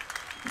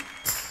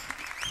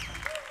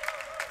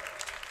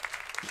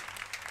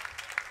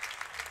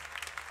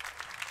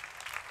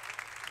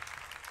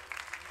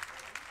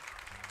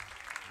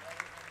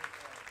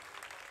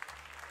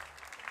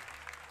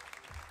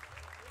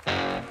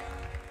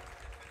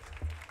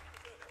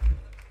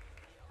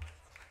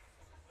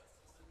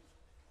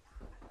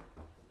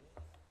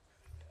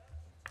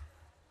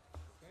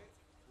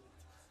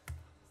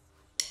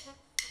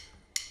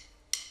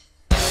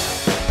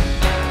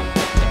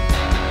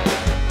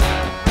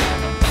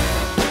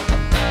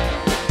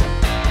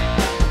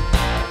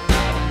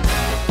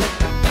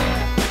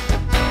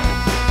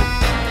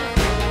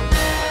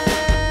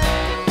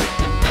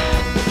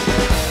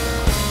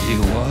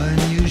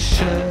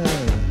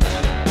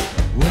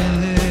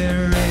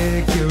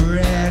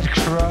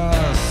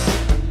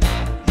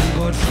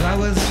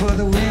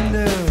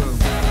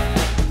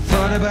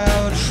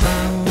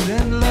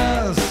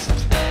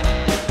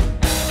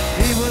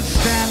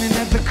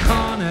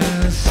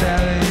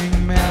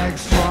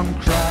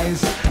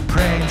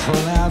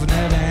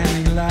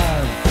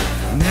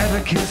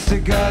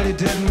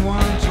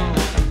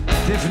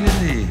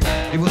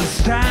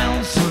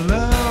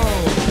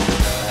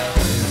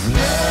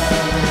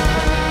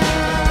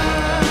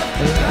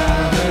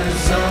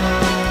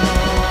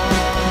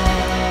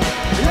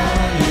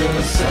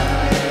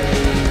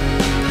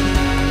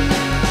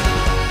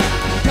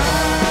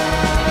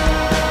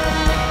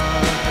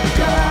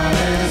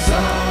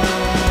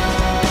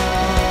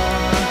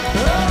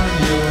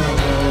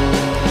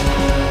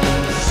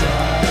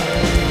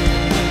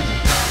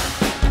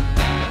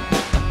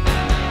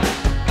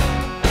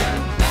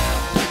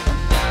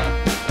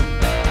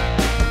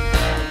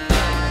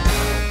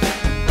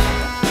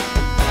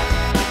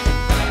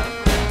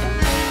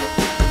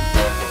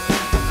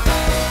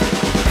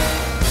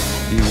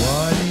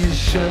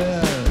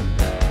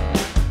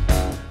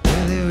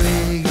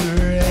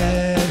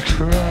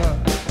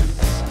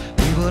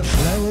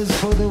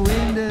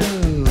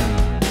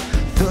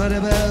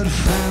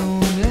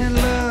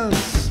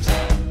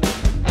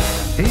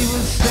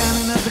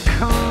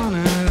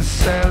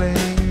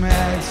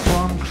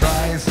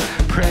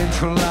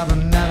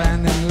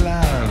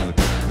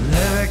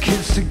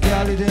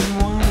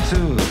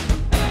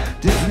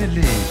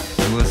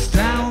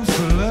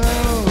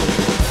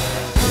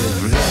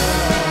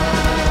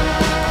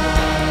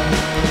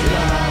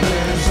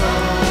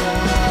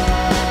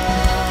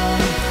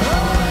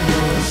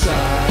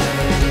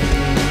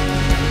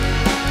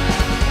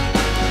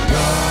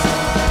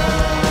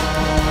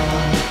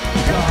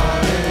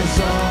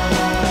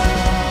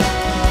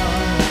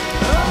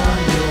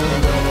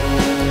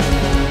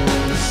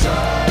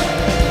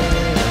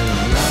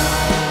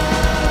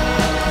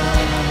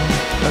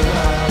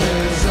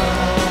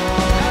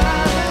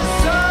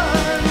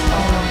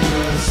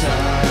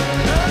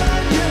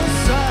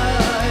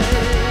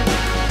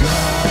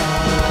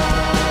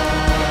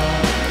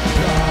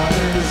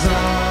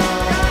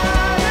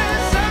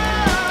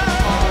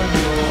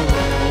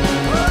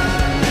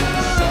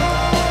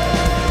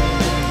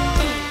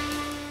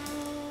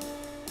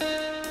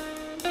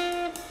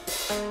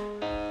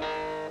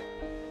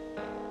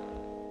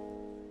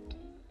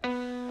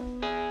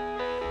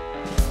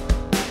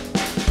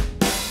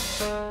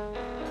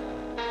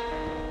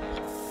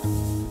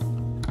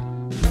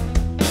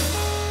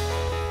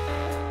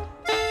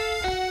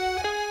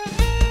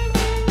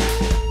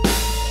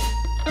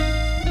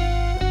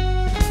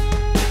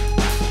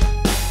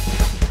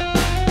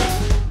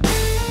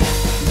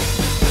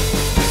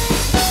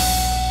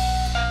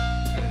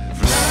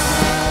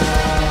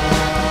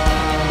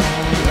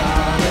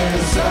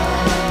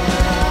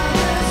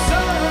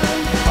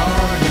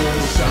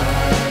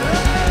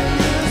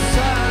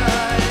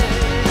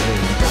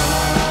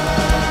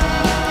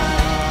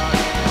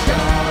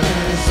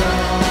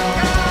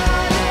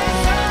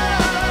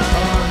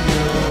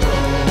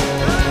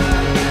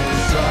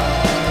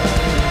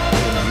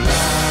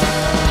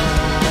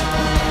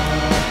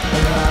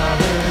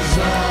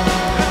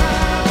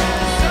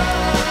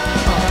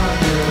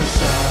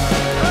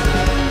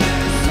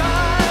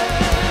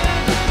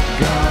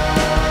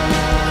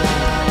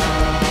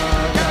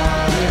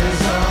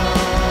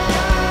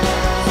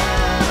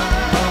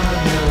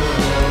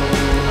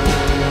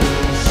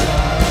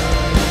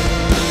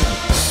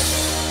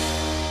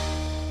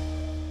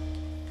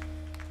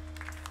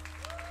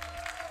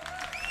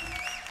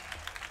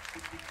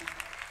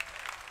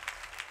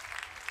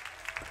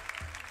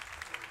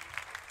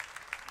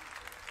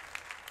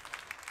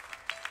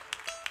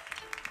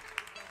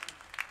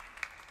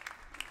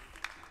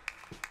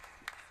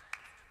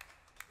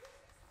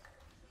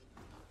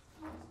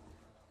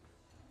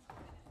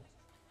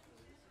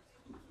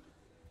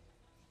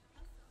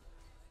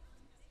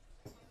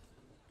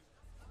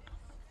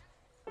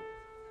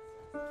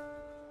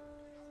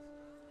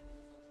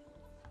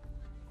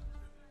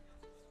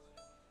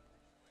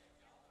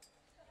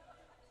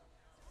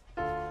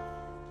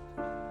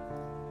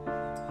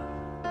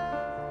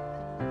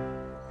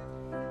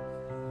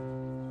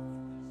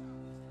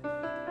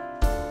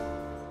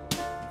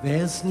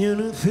 There's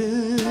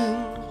nothing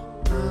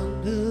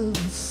under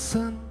the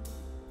sun.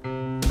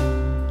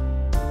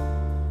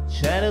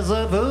 Shadows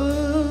of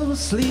a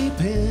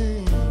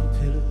sleeping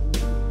pillow.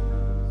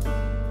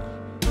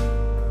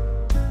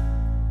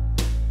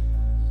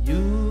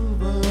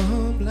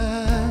 Newborn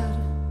blood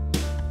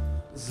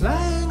is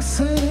lying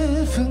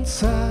safe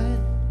inside.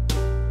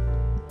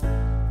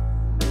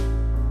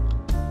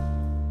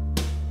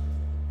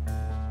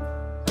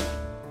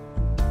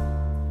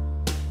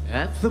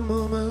 At the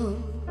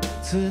moment,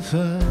 if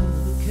I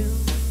look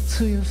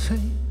into your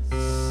face,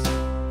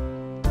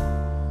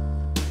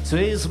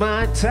 trace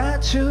my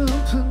touch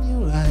upon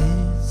your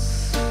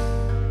eyes,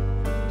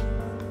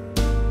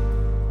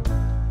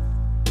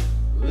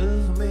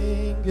 with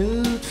me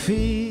good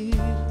feelings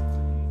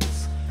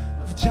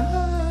of joy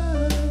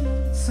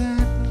and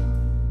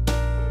sadness.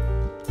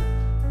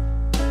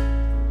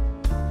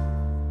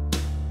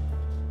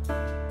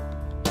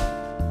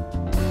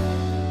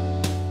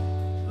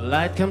 The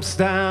light comes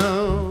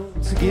down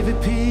to give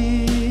it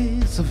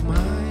peace of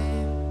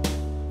mind.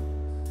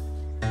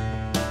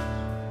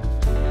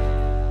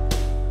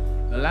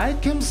 The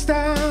light comes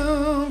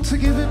down to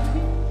give it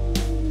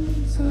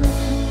peace of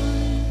mind.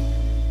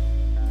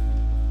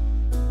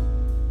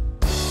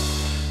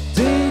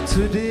 Day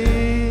to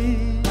day,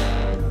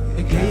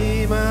 a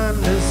game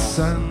under the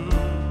sun.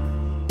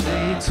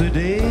 Day to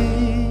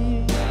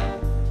day,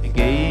 a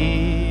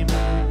game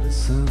under the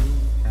sun.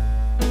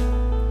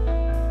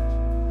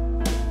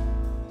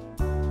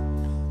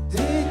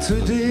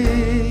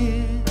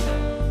 Today,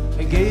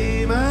 a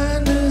game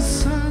under the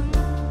sun.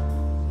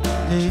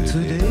 Day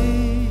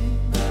today,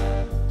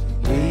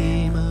 a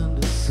game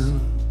under the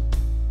sun.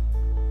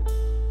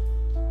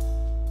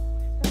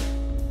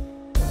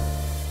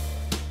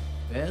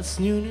 There's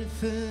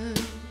nothing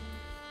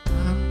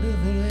under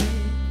the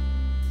rain.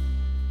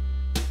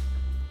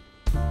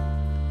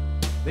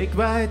 Big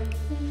white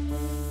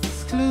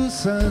gates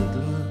close and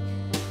look.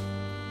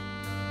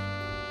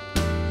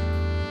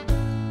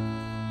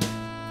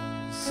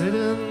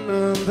 Sitting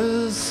on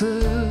the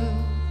sill,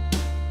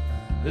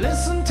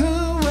 listen to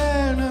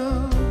where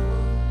no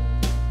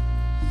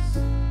voice,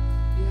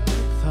 yeah,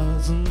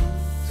 1,000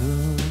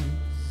 tons.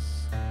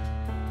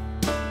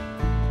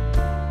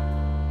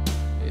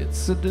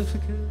 It's a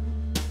difficult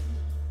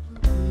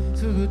way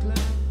to good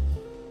life,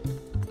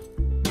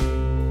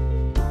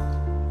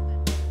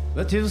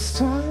 but you've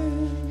struck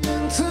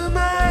into my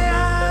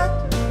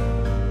heart.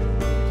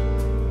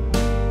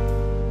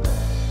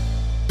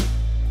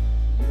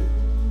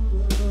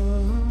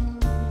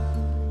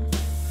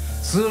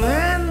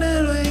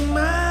 Surrendering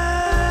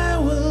my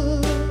will.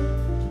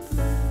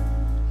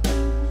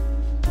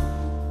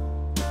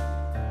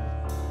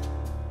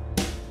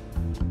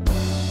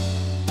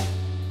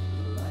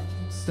 Light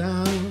comes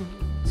down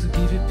to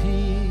give you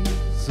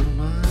peace of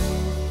mind.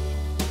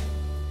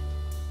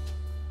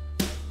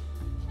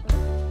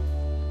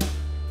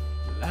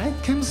 Light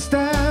comes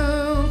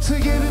down to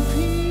give you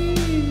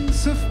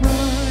peace of mind.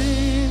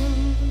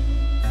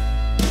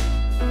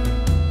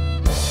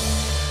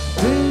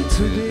 Day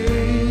to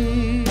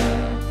day,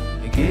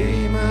 a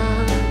game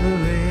under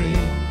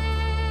rain.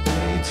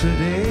 Day to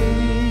day,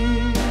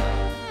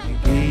 a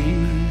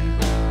game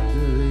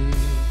under rain.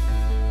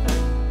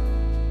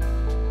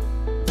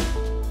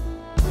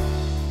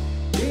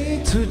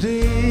 Day to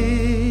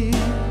day,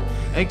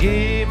 a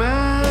game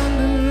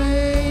under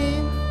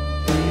rain.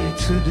 Day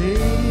to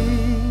day,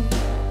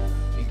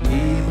 a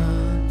game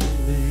under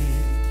rain.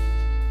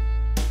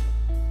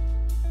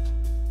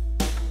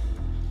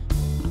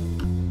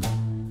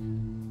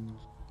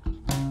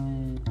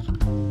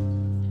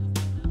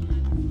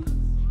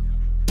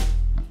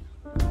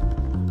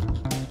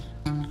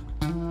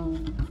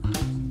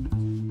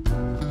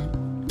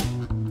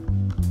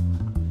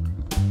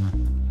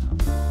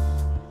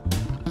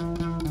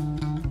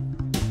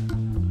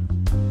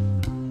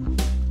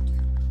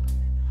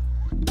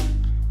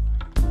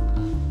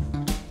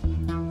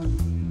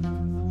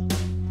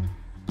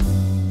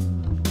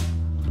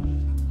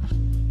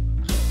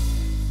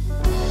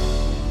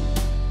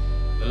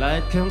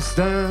 Light comes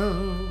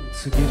down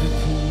to give you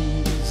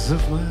peace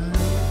of mind.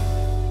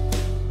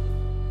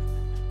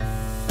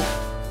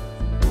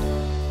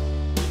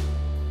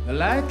 The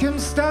light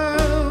comes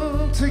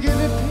down to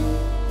give you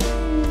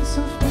peace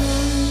of mind.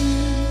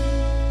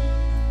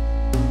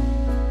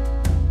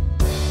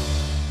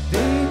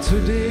 Day to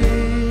day,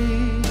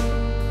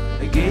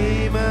 a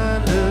game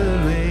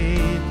under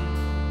rain.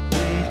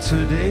 Day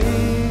to day,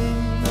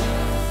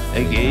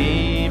 a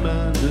game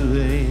under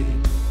rain.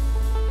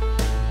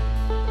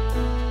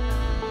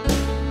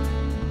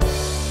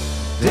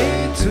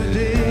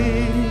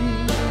 Today,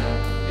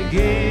 a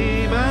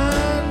game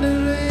under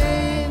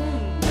rain.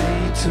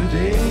 Day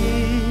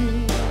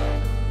today,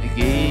 a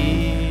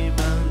game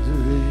under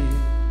rain.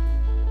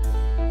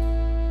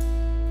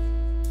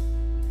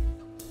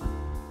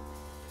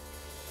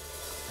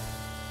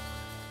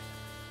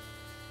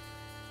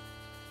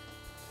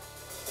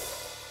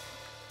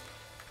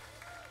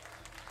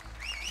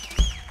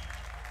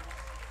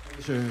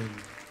 Dankeschön.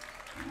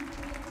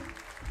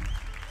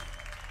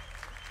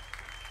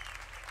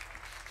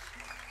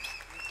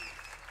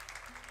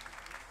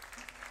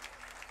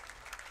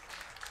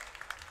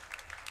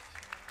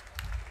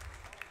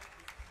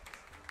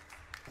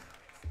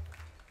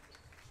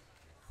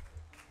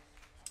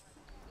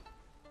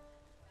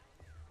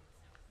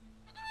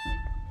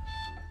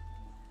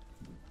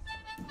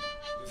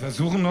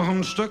 Versuchen noch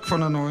ein Stück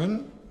von der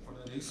neuen, von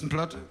der nächsten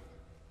Platte.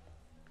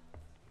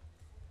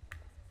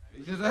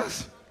 Kriegt ihr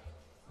das?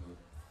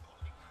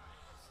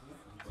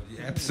 Die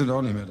Apps sind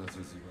auch nicht mehr das,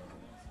 was sie waren.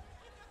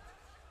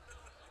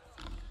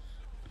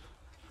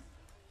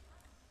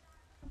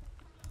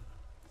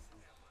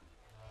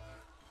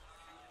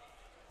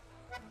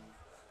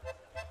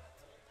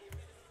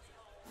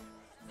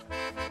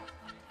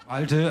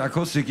 Alte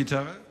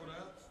Akustikgitarre,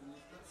 oder?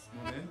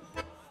 Moment.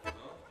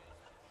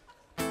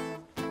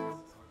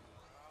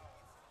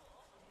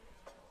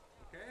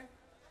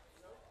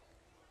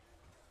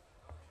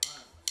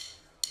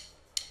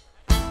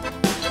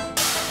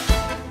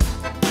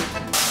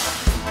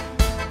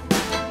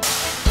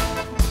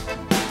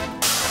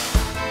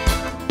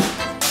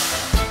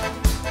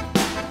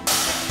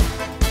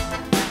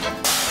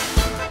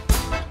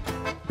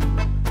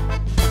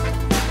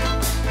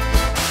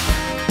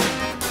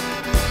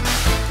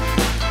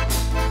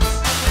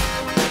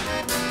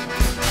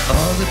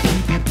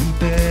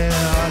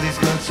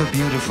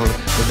 Beautiful,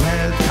 the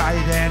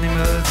well-tied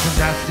animals and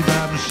dusty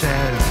bottom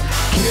shells.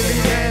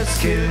 Killing as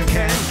kill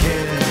can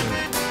kill.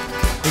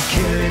 The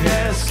killing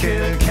as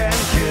kill can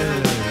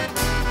kill.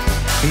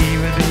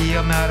 Even be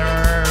a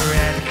murderer,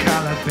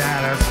 red-colored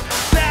badass.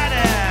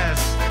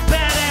 Badass!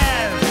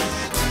 Badass!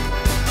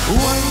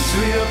 Once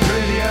we are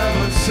pretty, I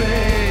would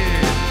say.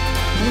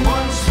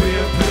 Once we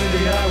are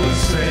pretty, I would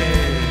say.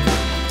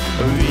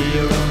 We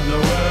are on the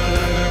world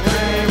and I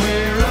pray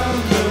we're on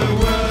the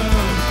world.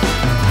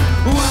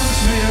 Once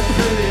we are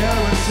pretty, I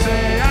would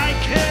say, I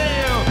kill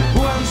you.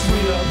 Once we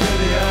are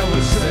pretty, I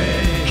would say,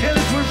 kill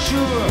it for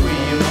sure. We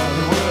are on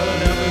the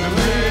world and I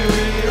pray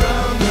we're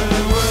on the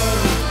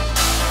world.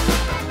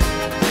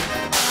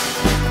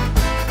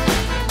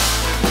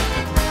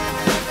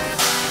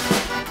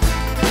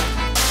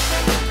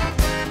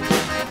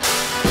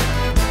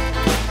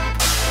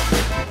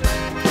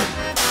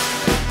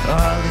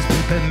 All these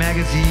people in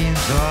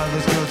magazines, all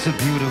those girls so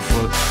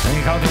beautiful.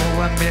 Think how they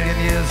were 1 million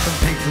years, some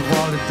pigs have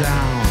walled it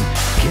down.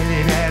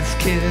 Killing as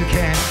kill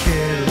can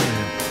kill.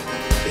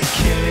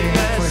 Killing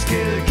as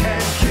kill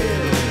can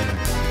kill.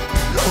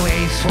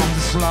 Waves from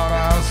the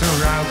slaughterhouse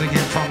arousing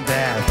it from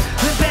death.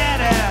 The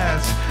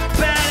badass,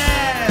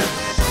 badass.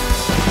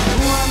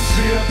 Once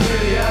we are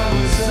pretty, I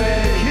would say,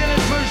 kill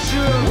it for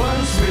sure.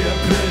 Once we are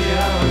pretty, I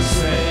would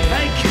say,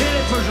 I kill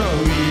it for sure.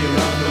 We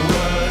run the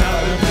world, I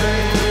would say,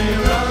 we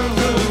run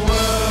the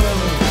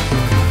world.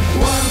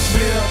 Once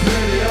we are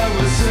pretty, I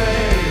would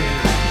say.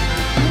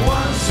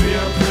 Once we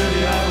are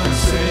pretty, I would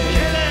say,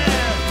 kill it.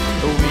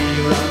 We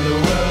run the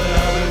world,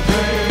 I would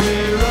say, we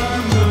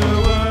run the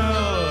world.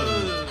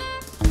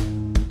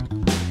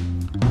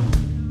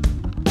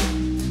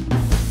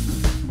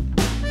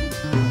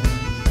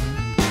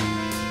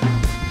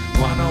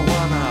 Wanna,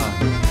 wanna,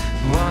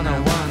 wanna,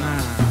 wanna.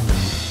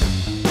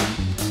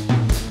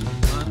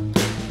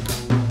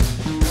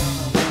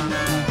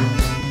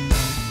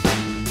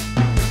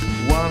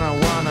 Wanna,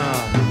 wanna,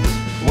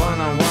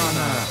 wanna,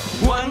 wanna.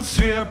 Once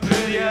we are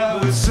pretty, I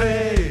would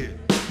say.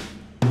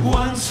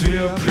 Once we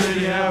are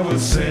pretty, I would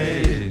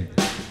say.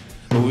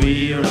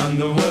 We run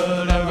the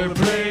world, I will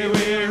pray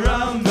we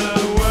run the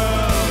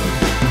world.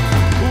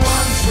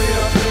 Once we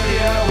are pretty,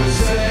 I would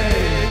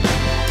say.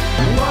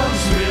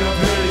 Once we are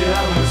pretty,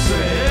 I would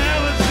say. I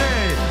would say.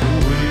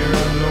 We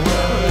run the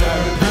world, I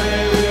will pray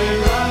we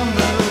run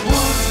the world.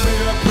 Once we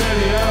are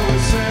pretty, I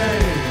would say.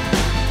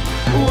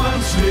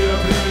 Once we are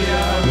pretty,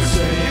 I would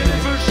say. Hit it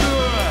for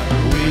sure.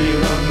 We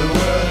run the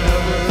world, I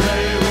will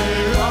pray we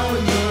run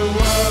the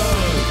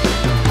world.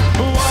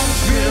 Once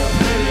we are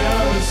pretty,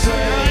 I would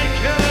say. I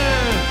kill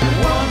it.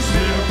 Once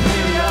we are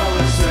pretty, I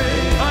would say.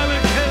 I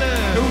will kill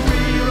it. We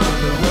run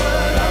the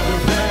world, I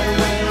will pray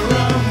we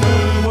run the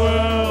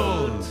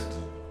world.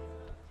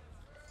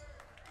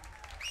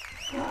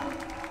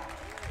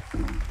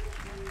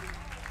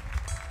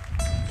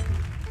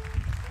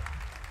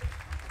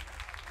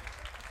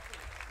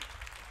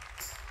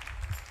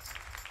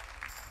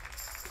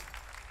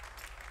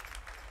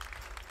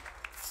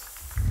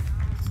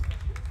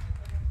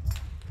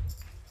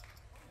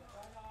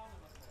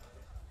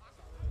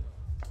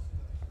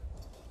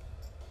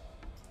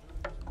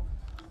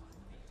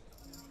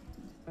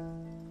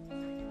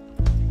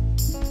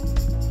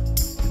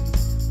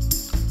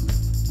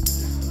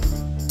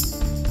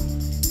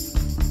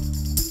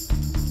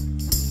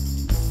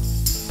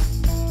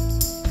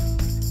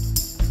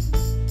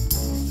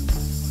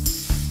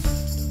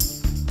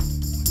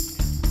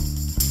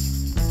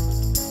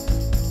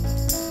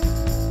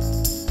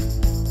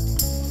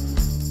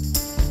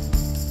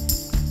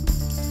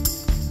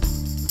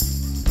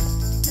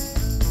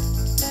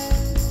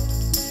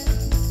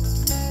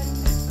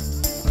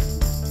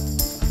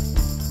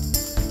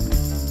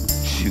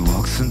 She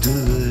walks into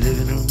the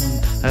living room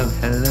of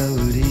Hello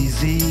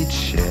Easy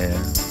Chair.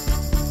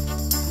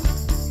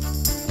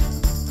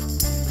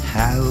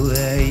 How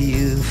are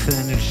you,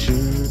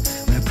 furniture?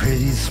 My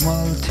pretty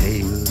small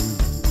table.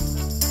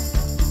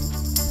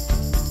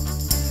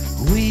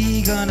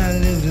 We gonna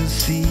live to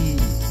see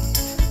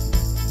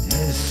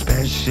a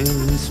special,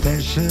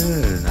 special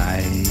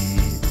night.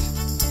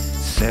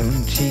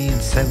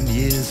 7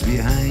 years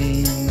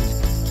behind.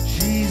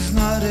 She's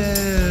not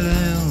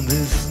alone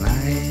this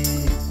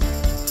night.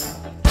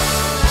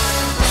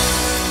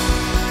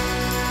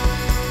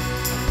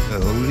 The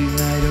holy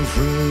night of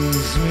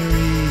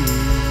rosemary.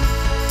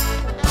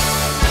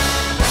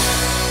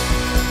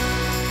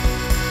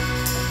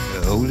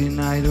 The holy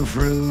night of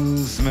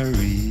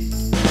rosemary.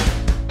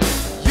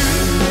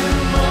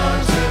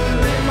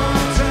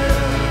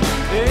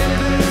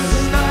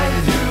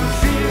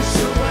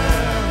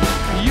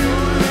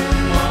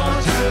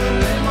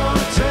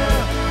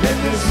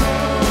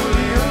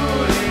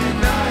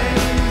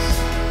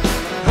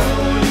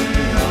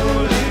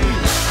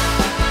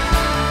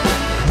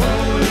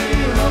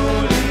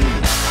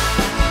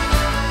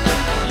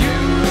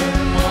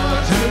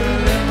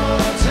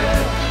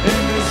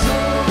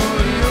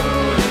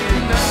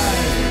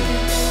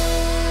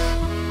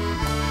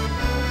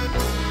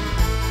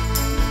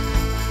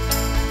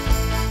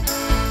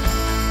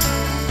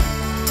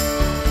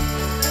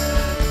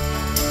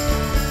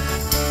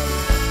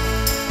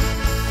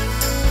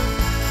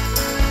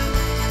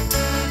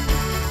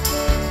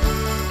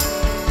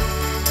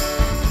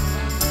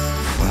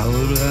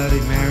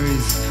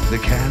 The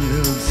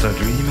candles are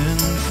dreaming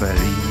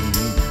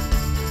Fellini.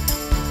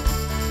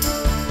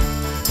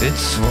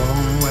 It's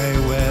warm way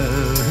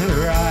well,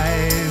 her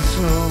eyes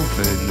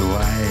opened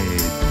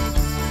wide.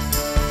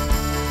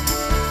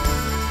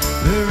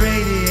 The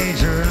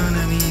radiator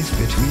underneath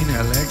between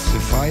her legs, the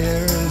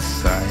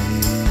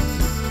fireside.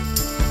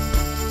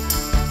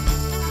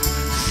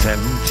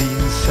 7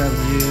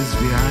 years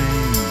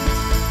behind.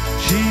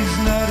 She's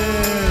not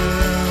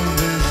alone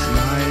this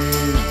night.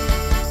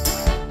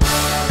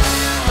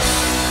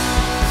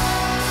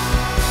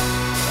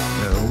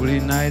 Holy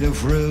night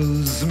of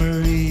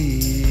rosemary.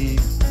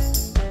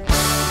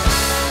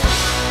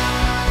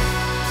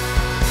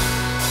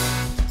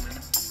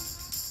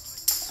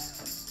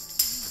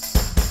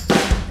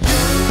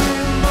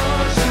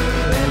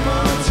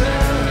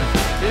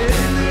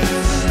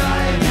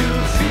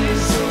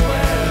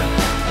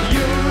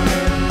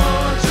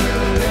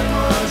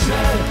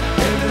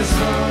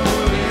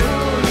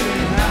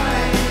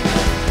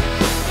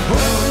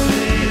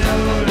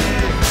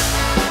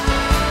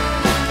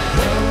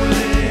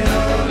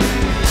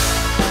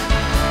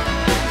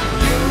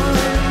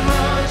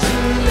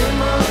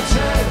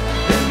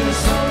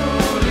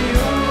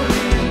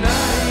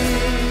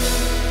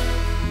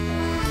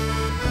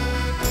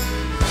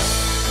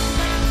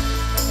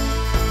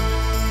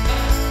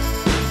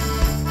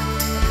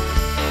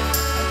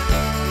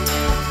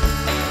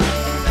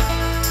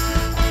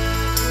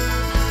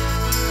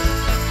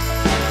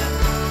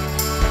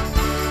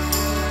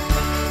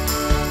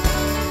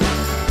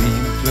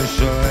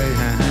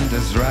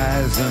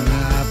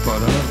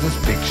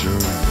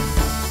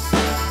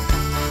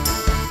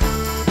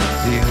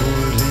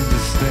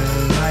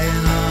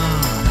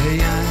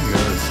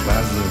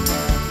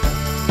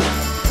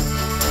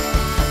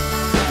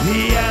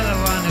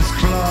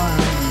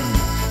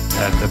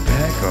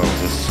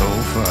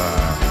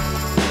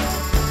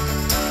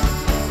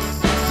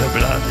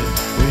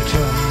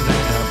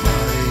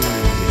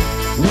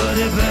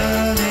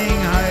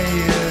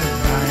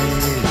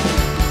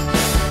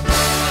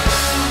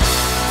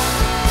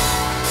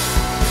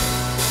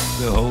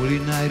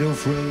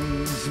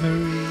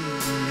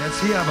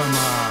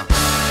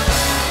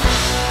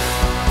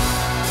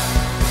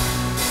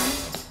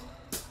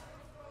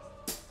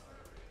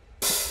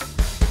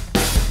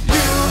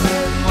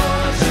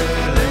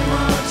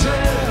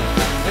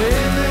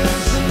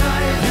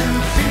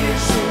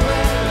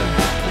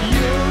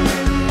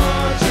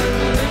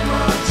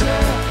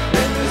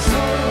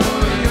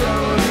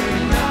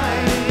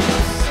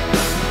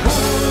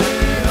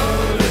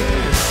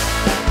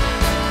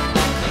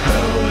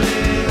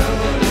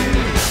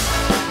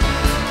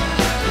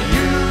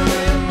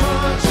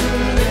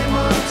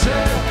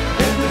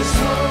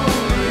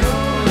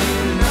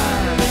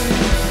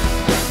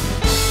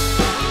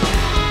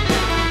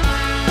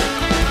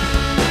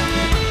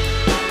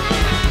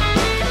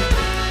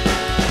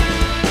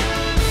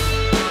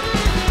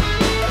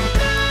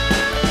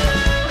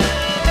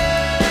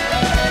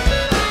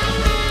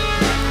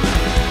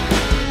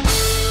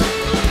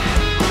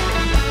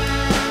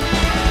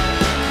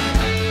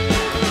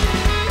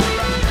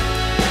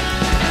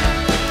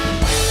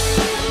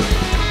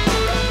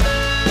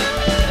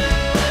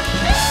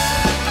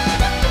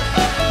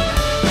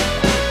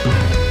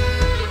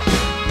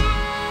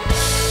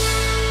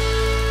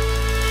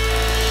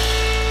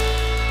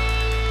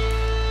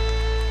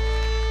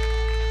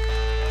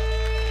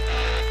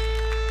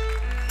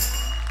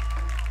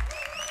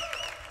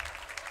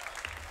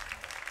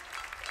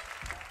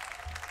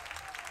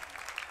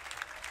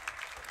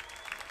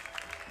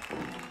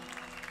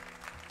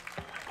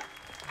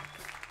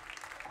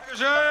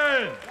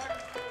 Dankeschön!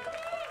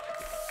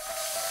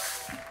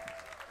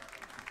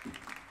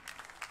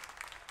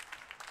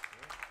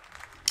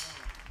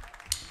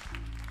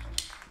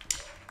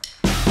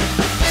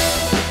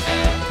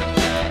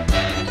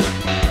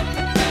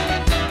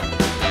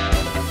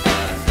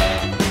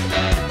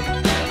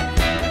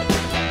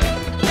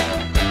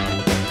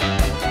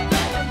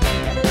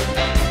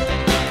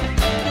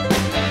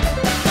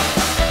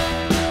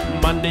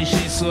 Monday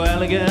she's so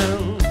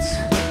elegant,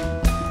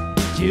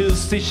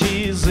 Tuesday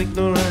she's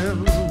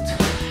ignorant,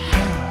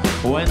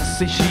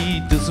 Wednesday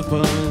she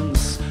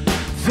disappoints,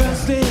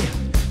 Thursday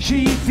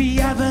she's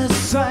the other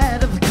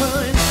side of the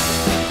coin.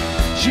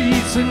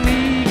 She's an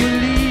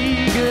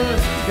eagle,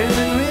 an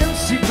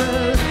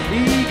invincible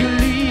eagle.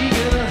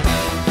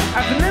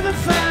 I've never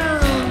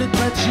found it,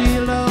 but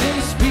she'll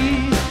always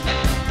be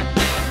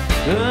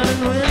an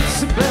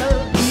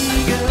invincible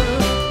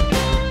eagle,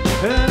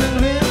 an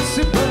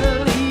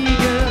invincible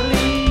eagle,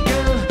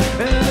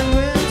 an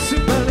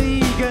invincible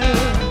eagle,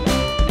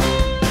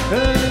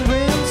 an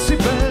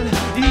invincible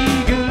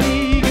eagle.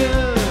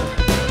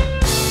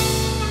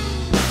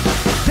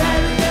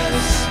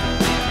 Darius,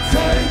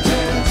 fairy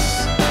tales,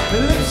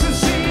 lives to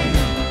see,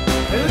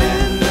 and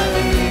in the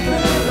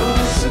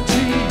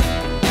velocity,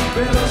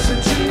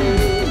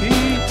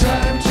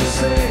 time to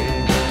say,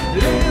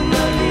 in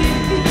the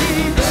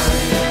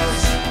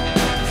Darius,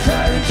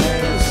 fairy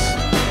tales,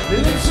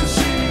 lives to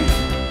see,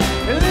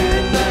 and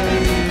in the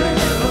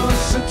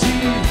velocity,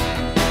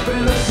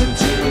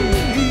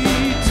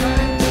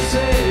 time to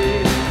say,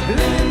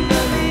 in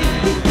the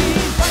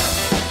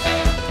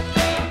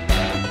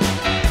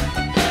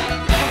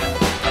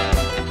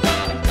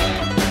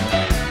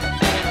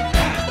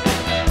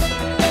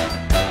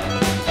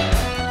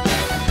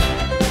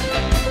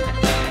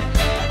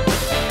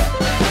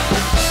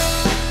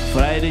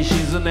Friday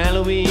she's an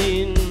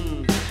Halloween,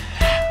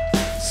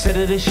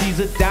 Saturday she's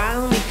a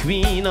downy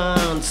queen,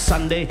 on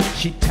Sunday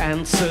she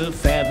tends her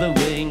feather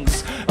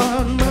wings,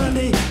 on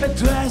Monday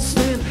dressed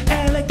in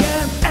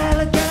elegant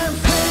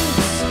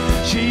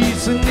things.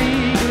 She's an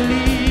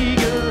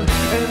eagle,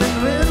 an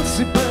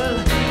invincible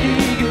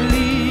eagle.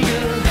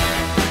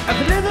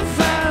 I've never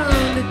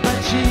found it,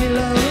 but she'll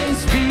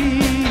always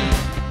be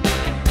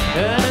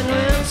an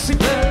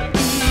invincible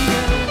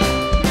eagle,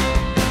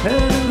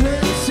 an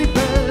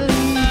invincible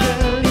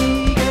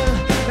eagle,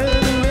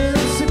 an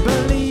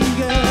invincible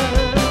eagle,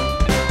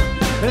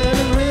 an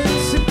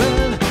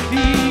invincible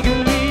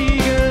eagle.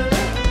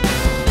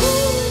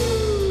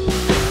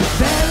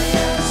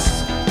 Various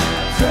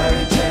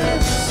fairy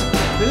tales,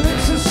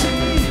 lives to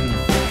see,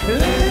 in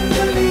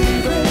the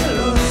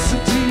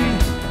velocity,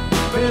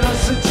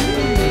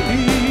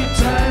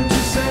 time to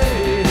say,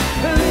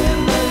 in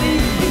the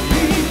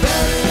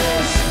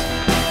various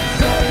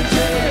fairy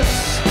tales,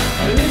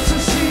 lives to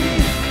see,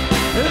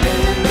 in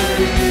the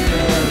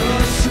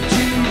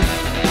velocity,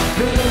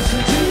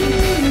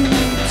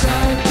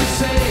 time to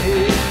say,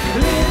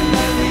 in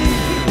the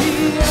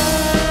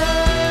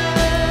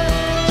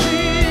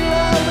she'll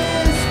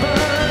always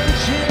burn,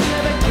 she'll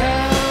never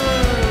come.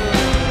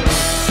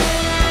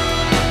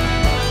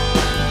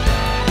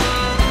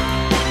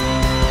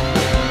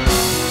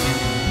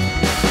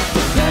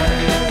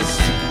 Various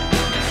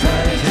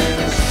fairy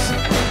tales,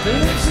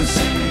 lives to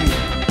see,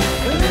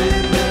 in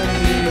the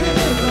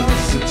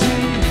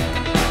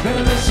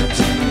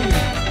velocity,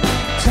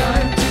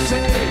 time to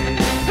say,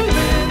 in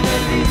the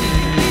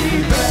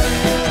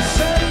various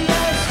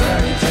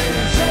fairy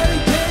tales,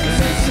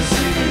 lives to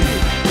see,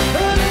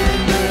 in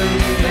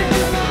the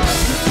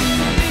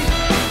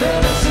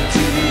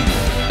velocity,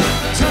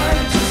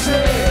 time to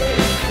say,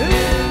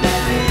 in the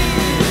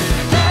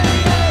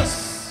various.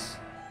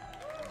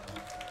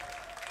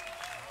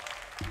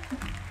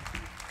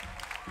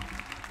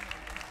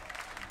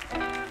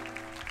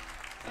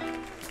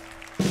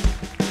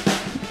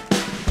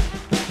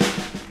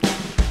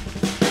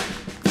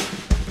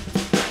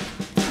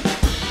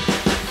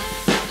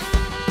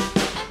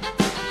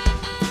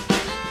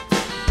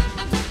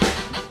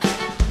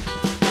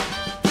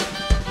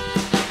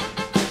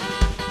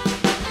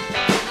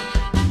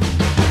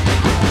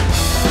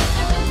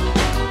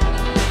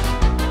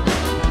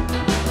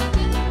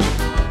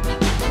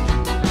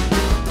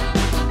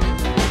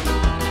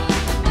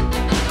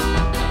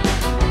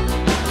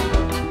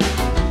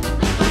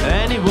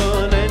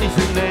 Anyone,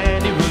 anything,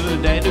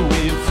 anywhere,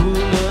 anyway,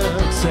 fool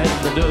knocks at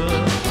the door.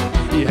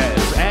 He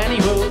has any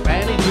hope,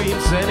 any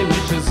dreams, any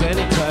wishes,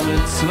 anytime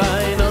it's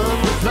lying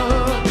on the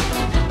floor.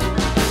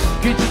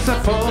 Creatures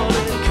are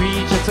falling,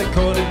 creatures are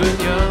calling,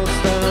 vineyards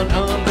down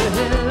on the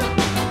hill.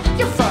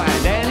 You'll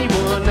find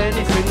anyone,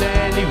 anything,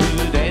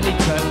 anywhere,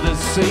 anytime the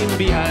same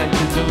behind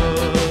the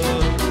door.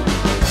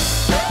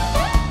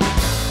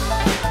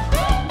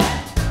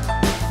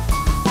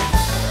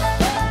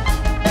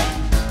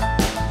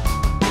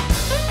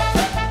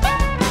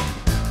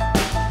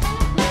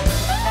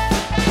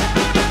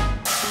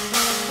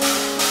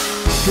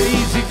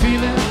 Crazy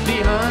feeling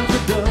behind the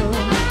door,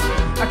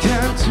 I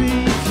can't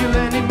feel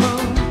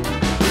anymore.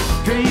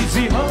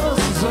 Crazy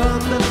horses on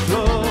the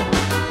floor,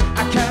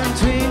 I can't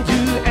train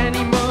you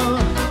anymore.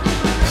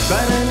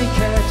 But any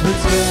cat will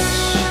stretch,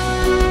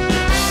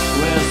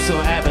 well, so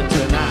abbot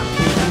and I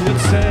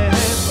would say,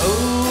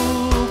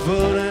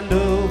 over and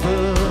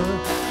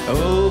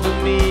over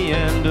me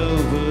and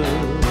over.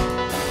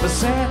 The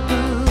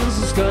sadness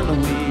is gonna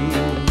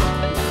win,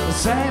 the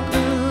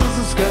sadness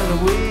is gonna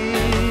win.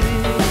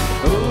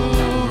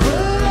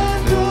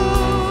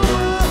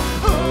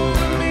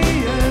 Over me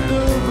and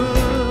over,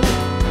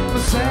 the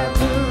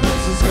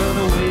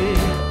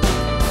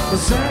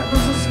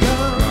sadness is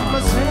gone,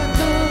 my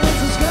sadness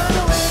is gone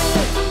away.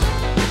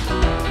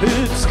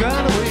 It's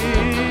gone away.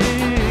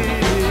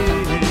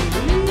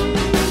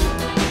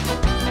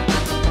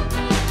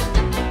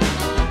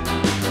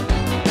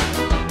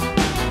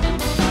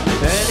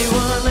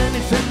 Anyone,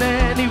 anything,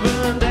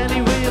 anyone,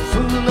 anyway, a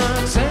fool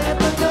knocks at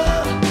the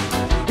door.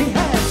 He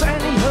has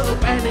any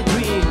hope, any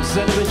dreams,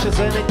 any wishes,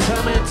 any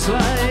time it's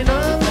lying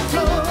on the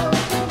floor.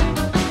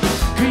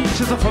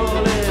 Creatures are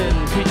falling,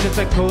 creatures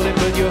are calling,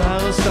 but your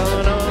house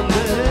down on the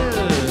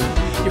hill.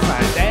 You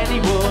find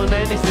anyone,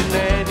 anything,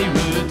 any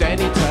road,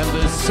 anytime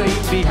the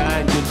same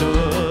behind your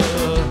door.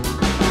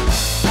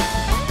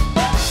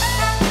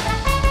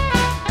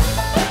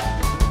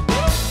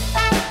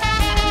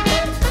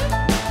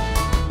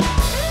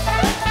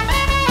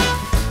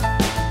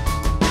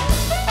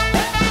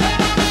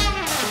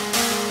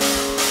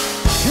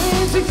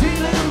 Crazy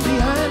feeling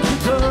behind the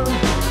door,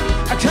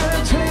 I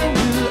can't tame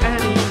you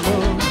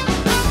anymore.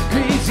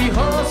 Crazy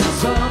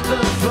horses on the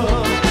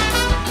floor,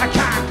 I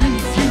can't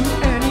leave you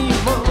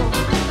anymore.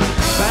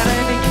 But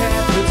any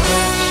cat will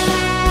touch,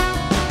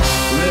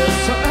 will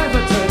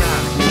forever turn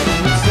out here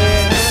and say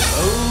it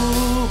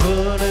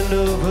over and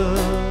over,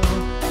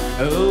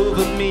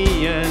 over me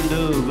and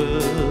over.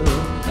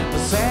 My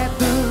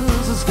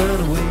sadness is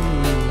gone away,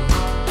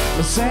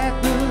 my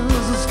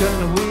sadness is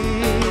gone away.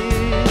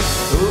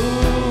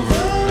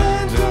 Over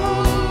and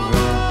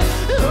over,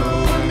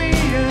 over me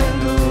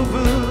and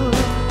over.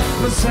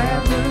 My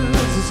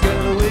sadness is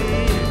gone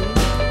away,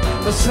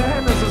 my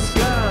sadness is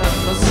gone,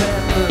 my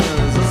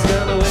sadness is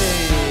gone away.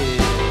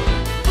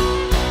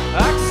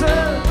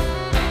 Axel!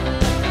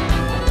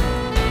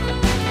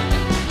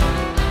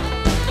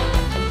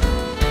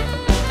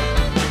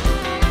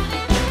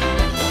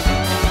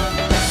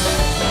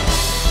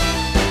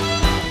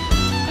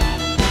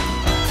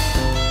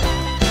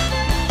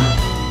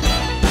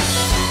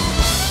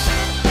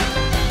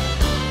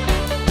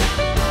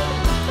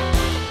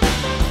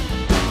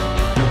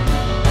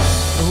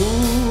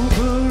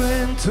 Over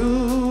and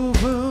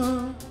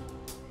over,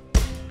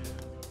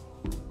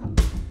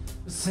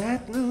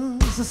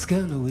 sadness is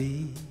gone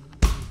away.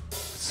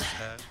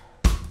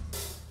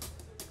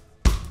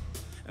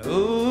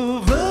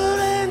 Over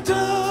and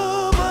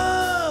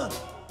over,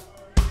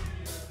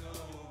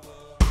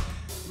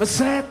 my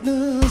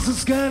sadness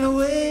is gone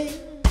away.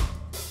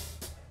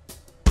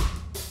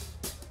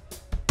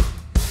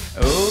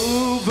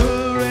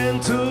 Over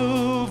and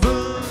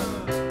over,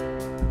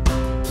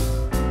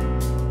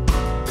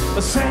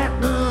 my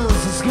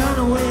sadness is gone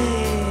away.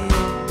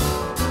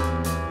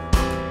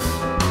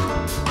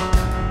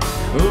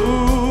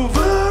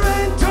 Over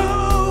and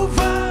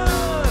over,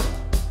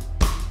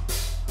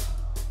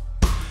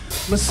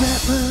 my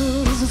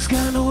sadness is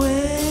gone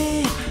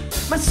away.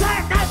 My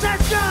sadness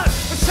is gone,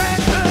 my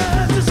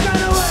sadness is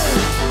gone away.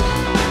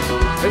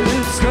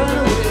 It's gone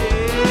away.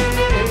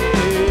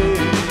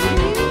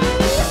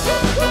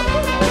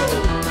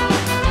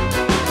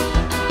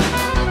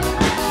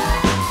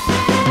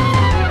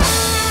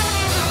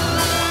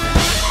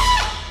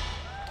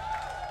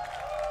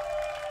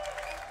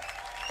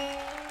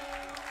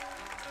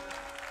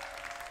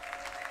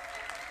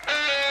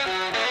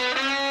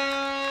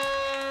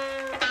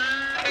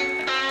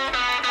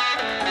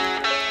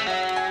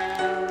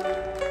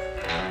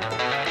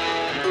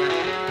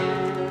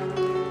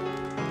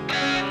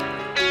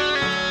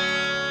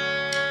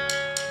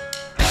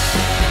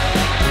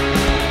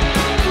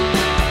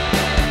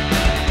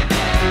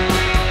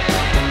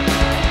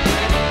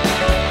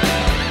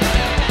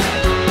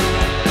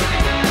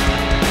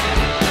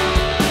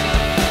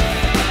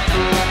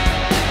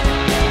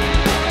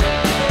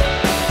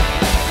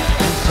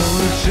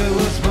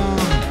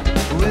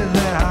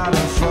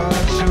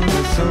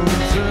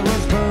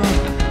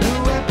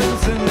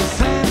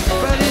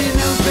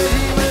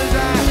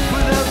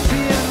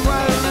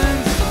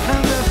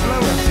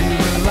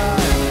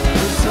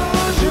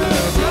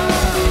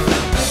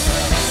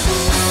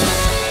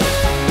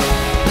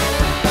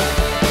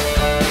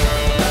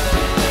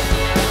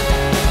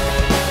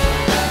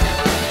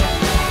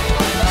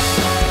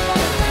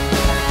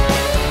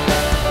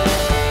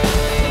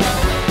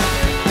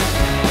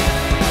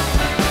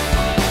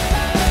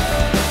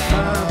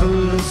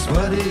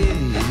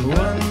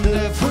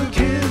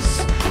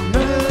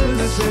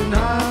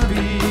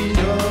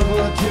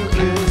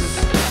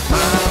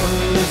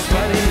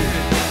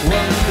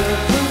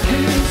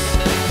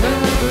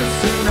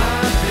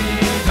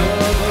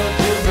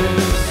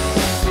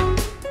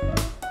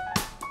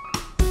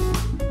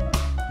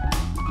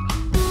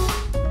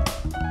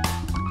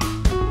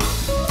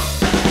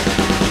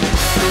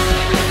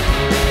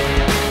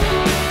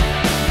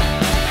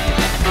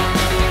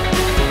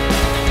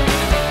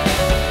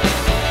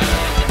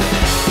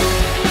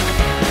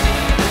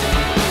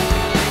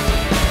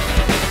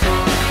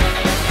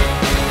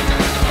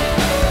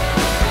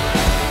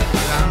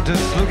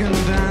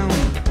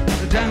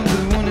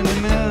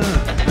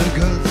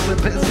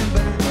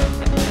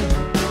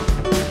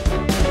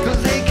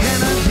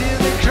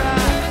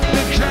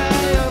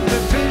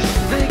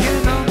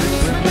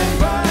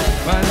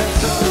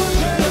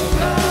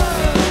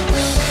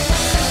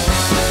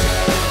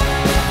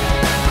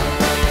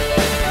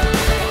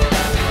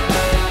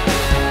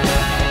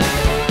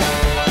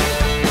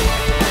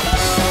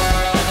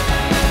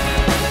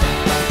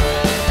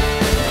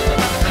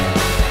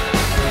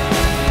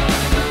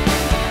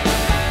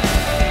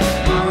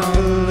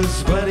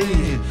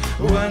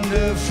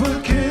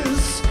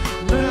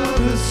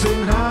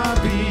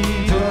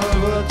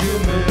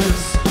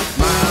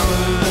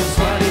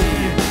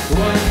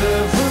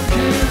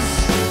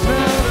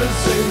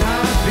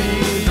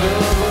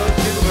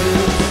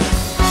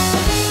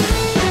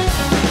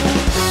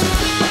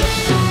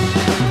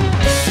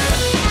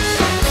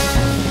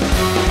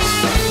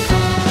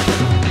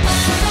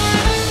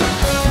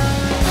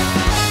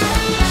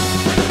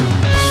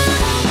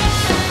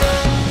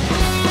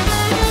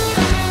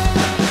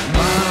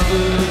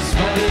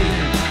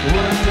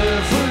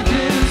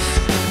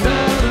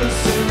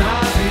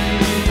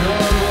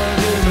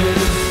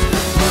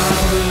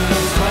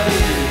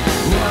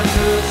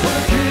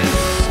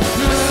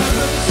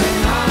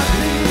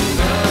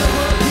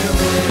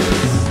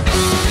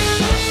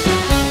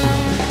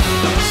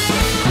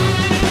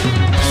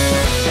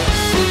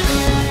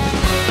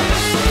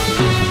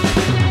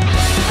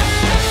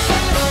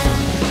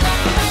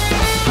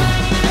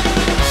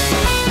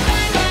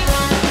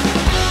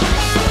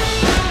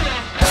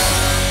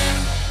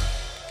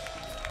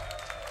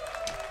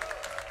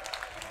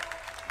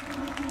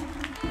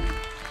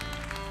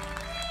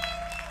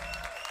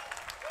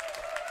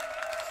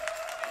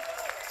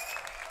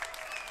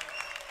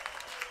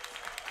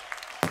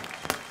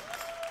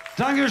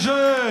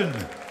 Dankeschön.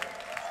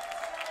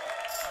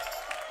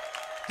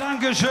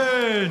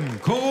 Dankeschön.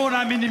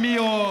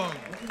 Corona-Minimierung.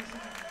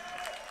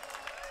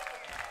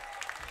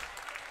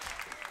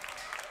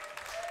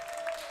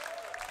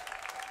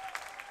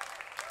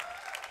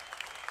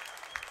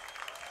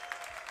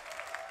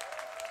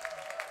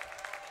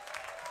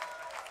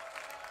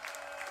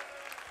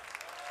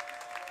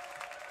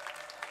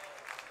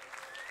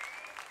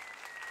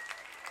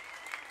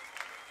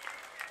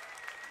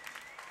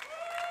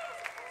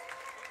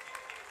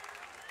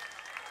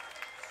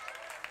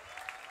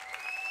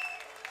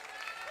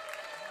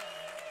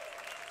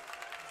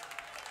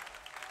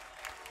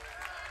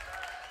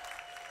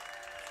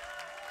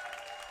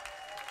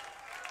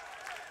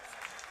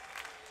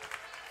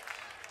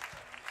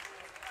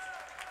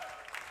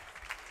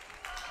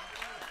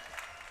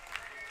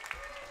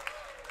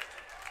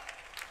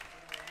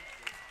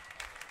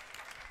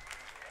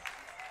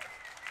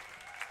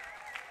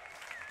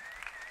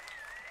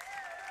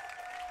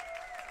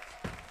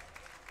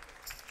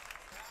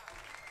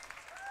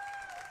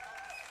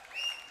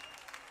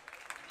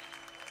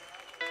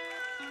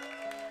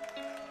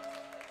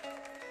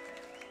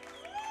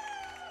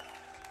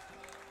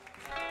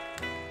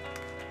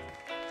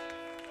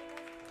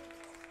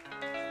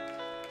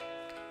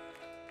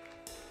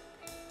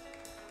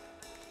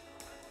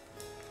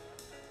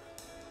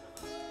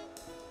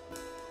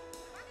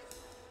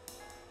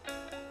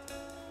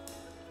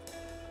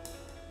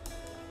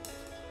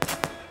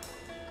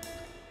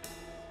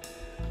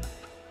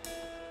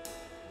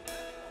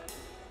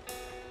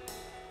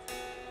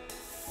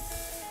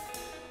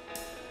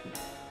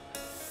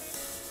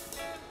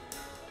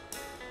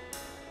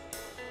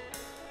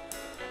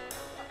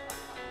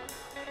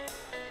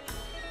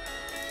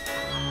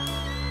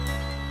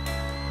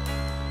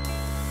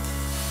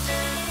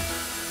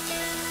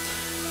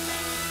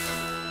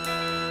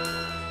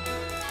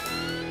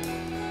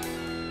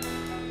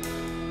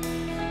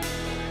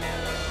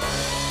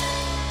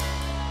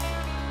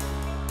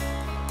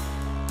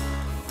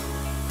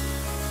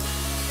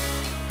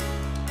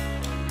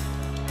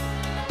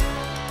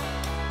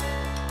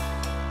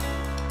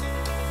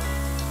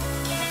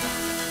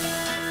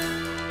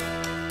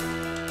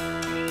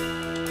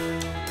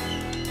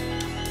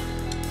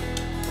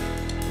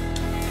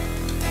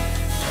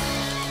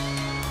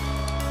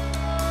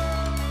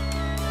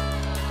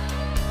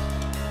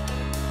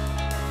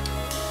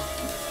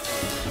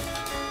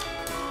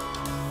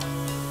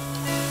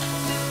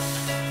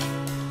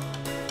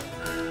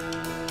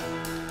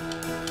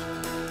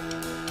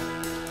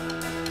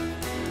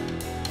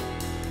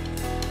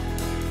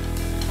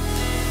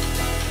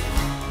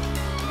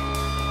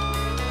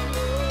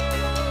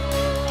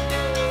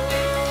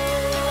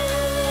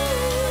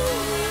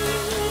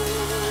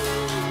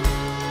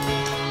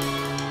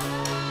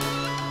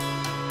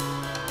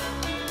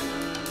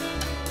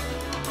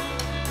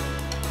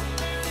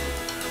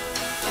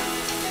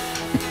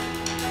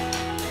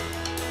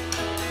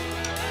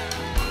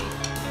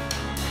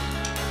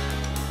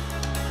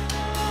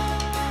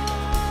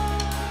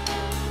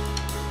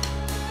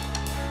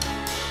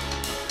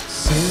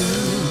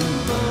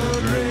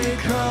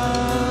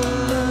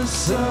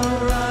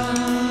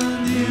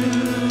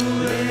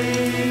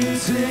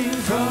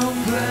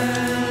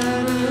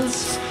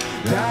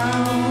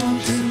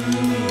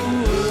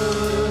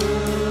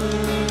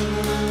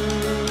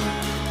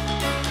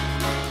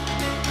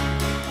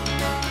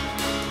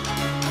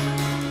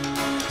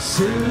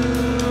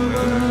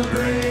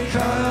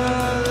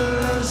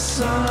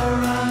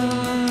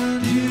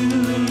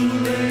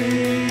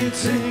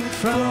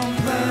 From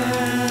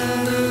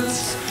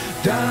planets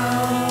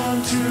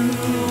down to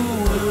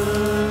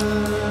Earth.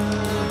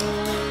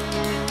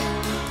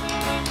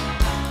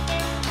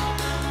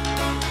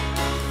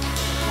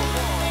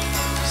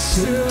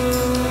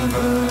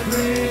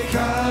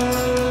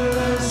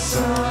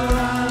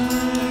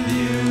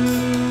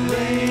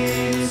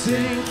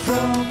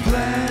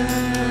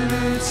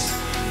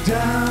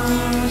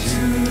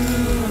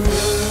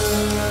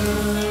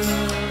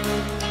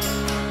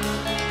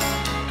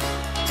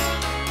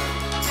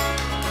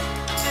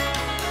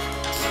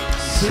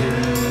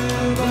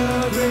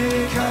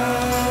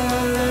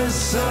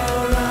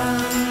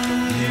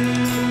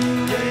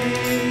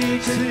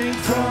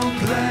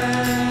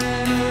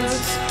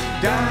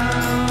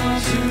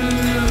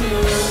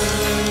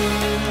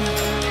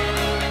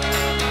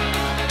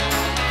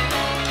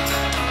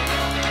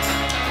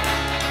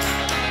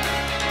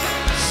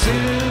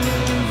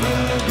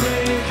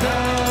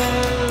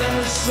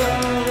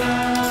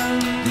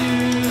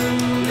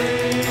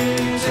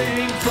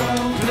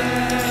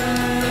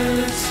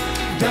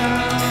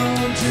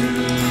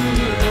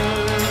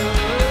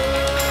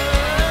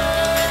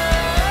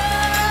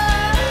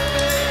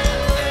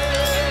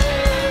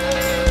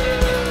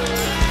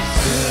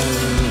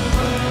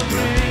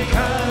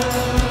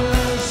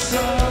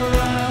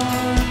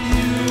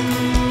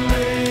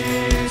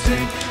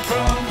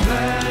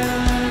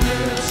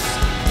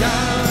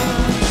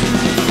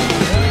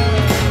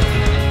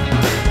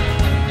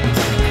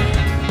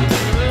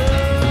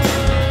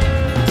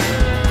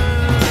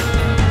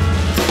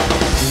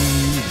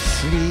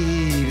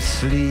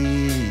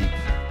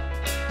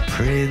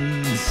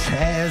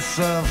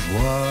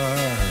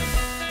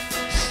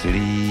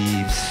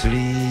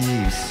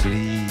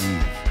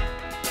 sleep,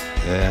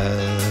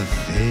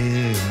 earth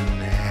in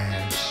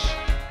ash.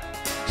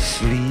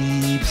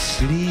 Sleep,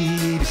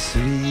 sleep,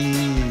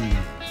 sleep,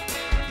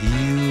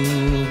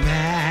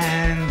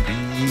 human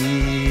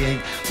being,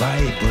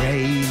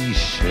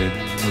 vibration,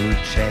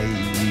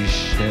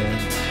 mutation,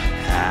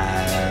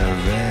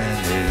 heaven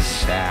is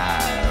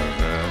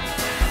heaven,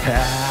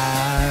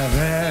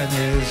 heaven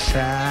is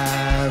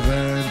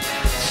heaven.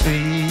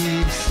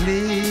 Sleep,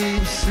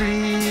 sleep,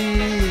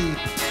 sleep,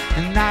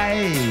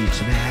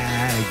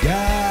 nightmare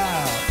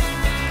girl.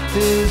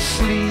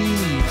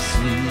 Sleep,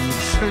 sleep,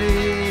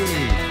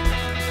 sleep,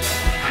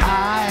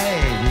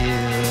 hide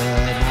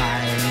your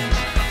mind.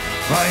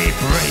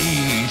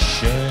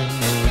 Vibration,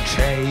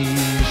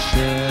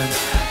 mutation,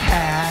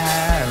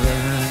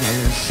 heaven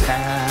is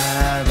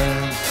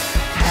heaven,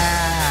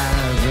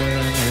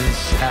 heaven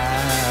is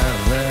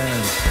heaven.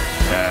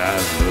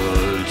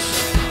 Devil's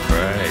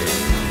prayer,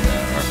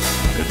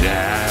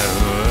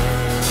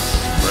 devil's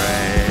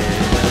prayer,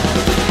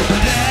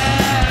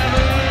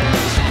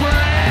 devil's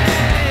prayer.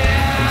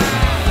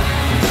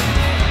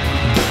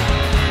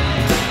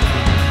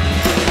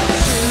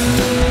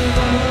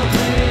 Silver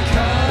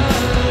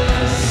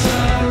colors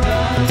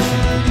surround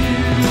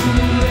you,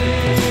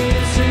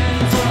 racing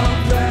from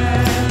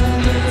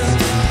planets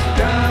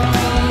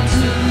down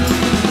to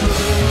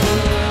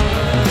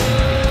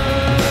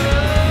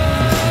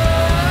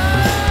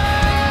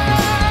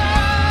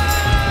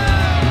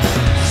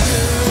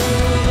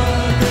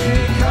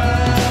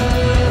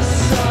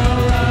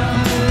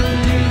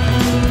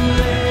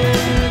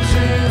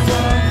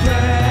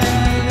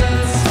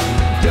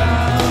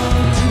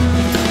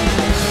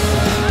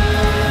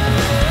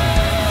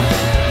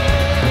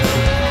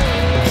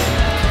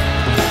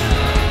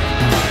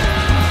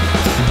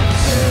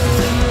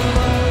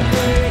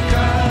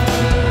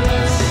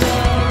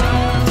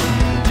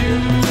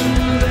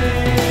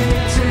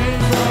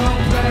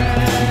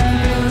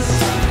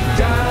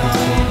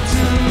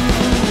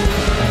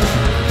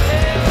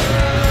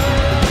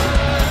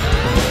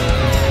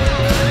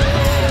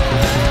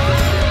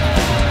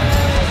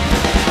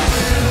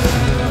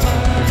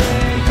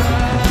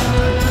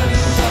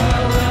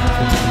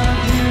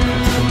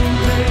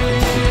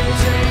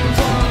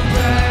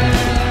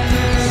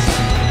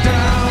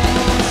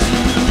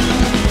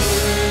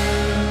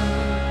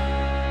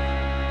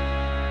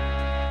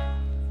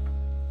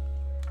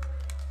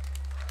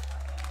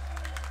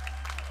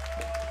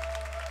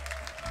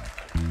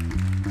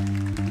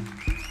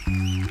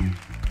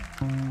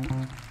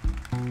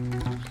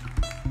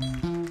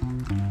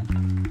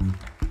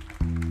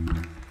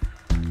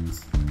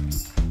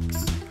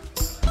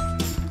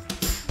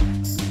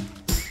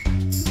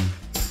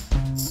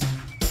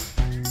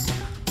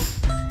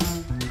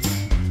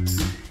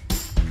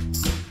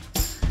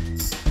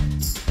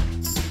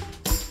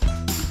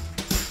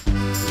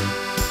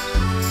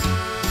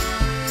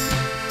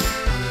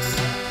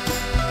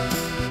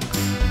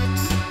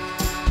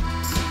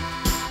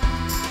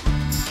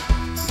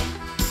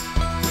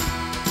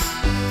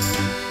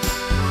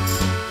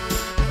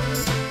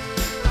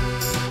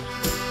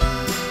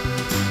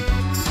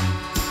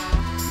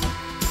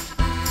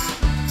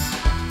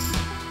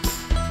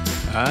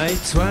I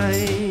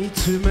try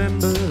to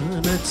remember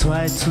and I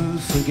try to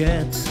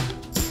forget.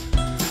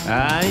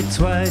 I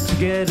try to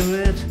get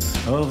rid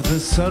of the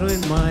sorrow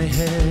in my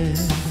head.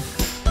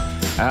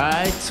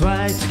 I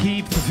try to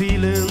keep the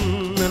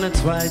feeling and I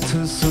try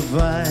to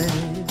survive.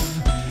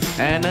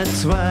 And I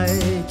try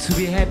to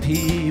be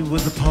happy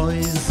with the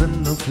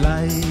poison of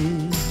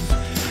life.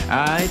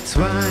 I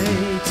try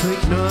to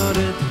ignore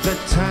it, but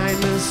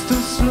time is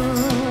too slow.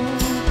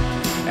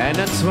 And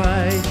I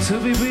try to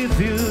be with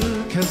you,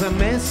 'cause I'm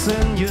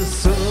missing you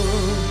so.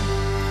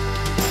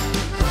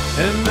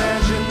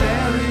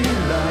 Imaginary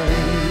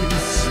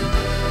lights,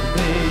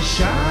 they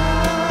shine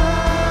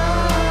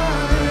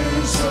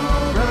so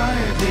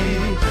brightly.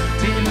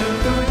 They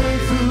look away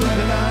through the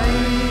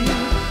night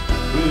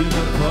with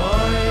the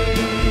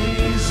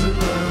poison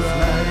of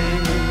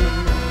light.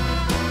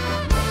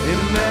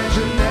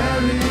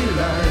 Imaginary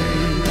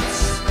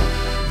lights,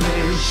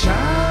 they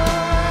shine.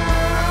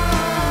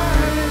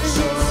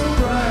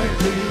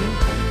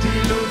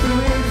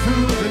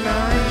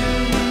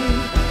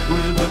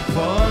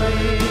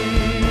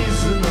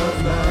 Poison of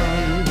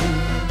light.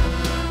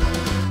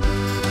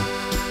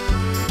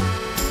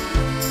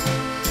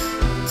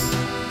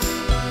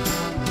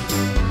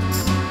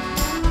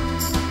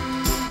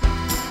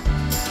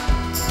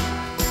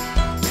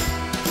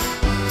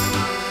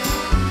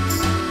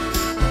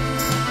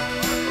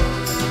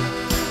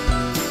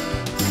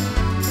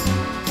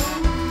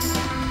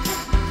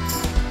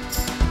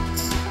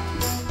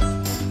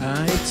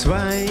 I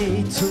try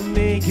to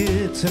make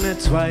it and I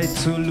try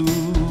to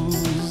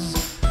lose.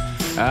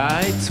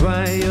 I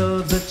try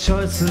all the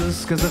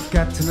choices 'cause I've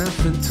got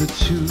nothing to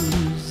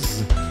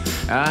choose.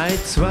 I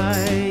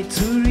try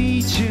to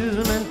reach you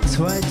and I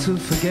try to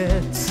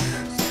forget.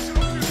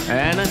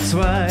 And I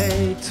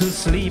try to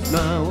sleep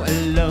now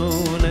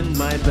alone in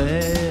my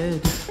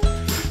bed.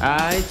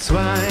 I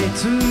try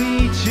to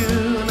reach you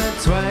and I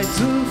try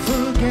to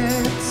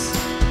forget.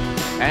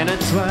 And I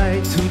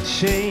try to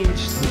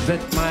change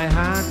that my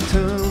heart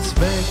turns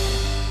back.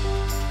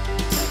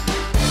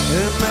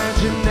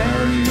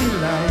 Imaginary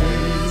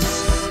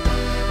lights,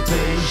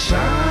 they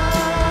shine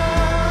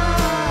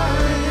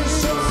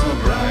so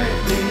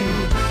brightly,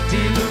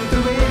 dilute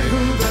the way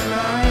through the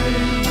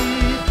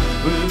night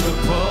with the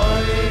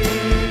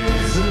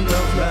poison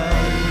of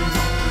light.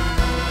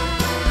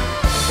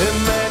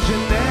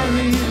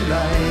 Imaginary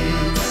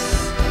lights,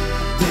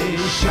 they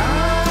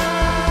shine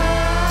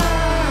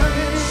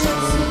so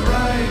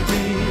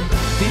brightly,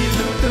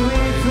 dilute the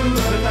way through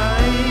the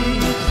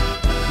night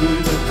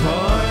with the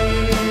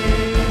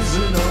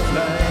poison of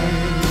light.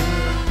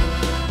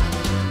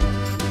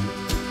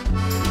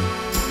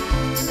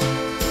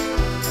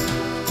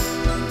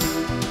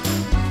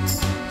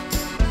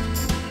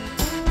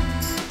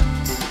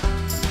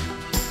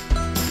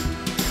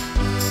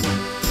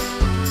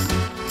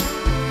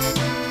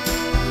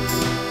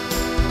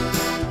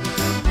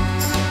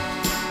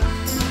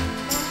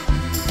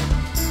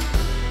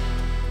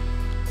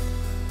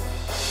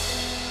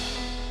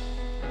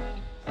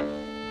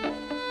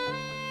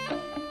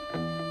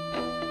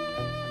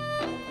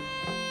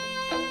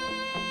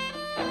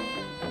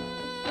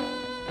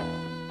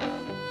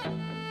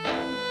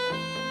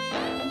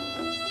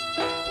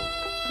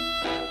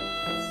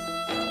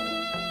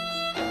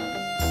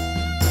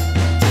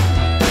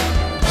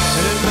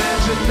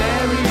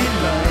 Imaginary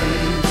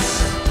lights,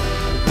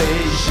 they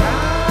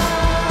shine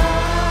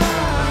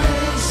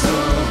so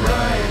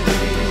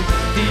brightly,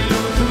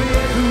 dilute the way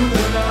through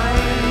the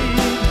night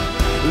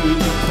with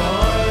the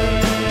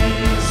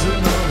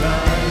poison of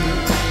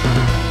light.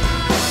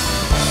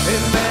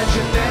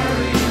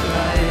 Imaginary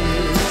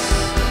lights,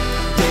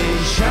 they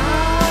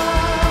shine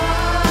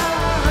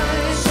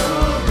so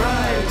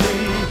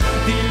brightly,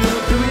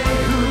 dilute the way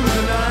through the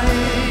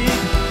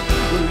night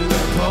with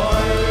the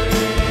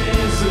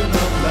poison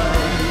of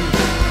light.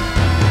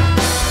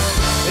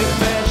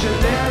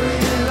 Imaginary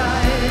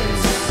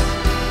lights,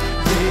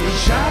 they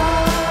shine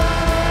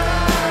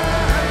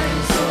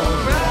so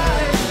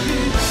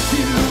brightly,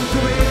 dilute the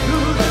way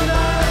through the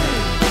night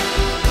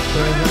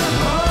with the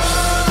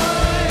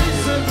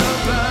poison of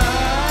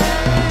light.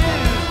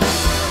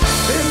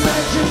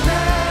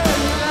 Imaginary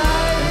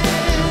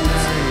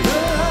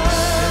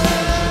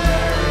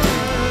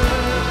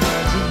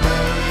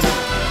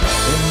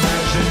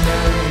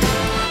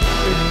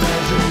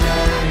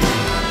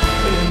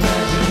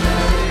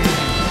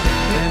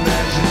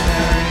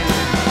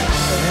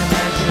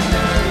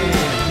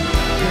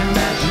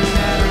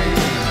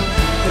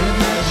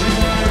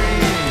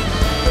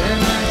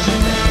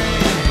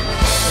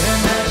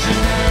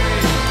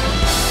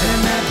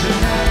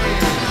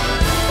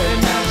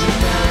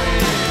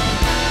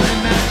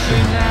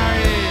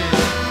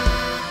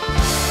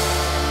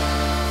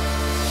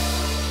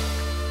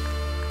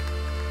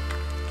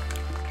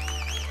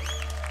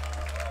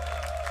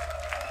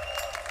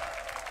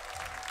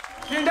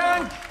Vielen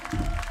Dank!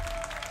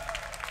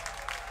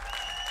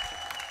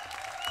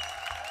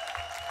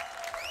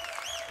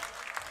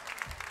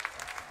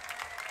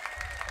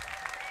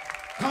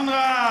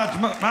 Konrad,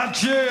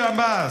 Mathieu am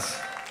Bass.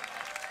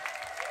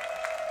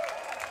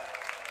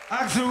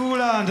 Axel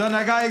Ruland an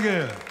der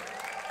Geige.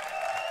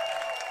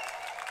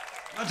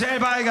 Marcel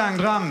Beigang,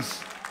 Drums.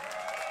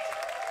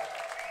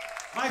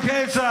 Mike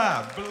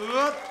Pelzer.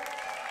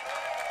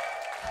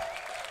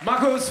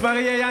 Markus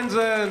Maria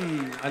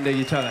Jansen an der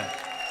Gitarre.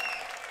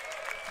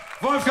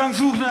 Wolfgang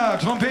Suchner,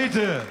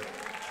 Trompete.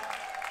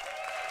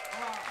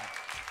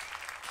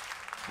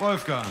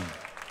 Wolfgang.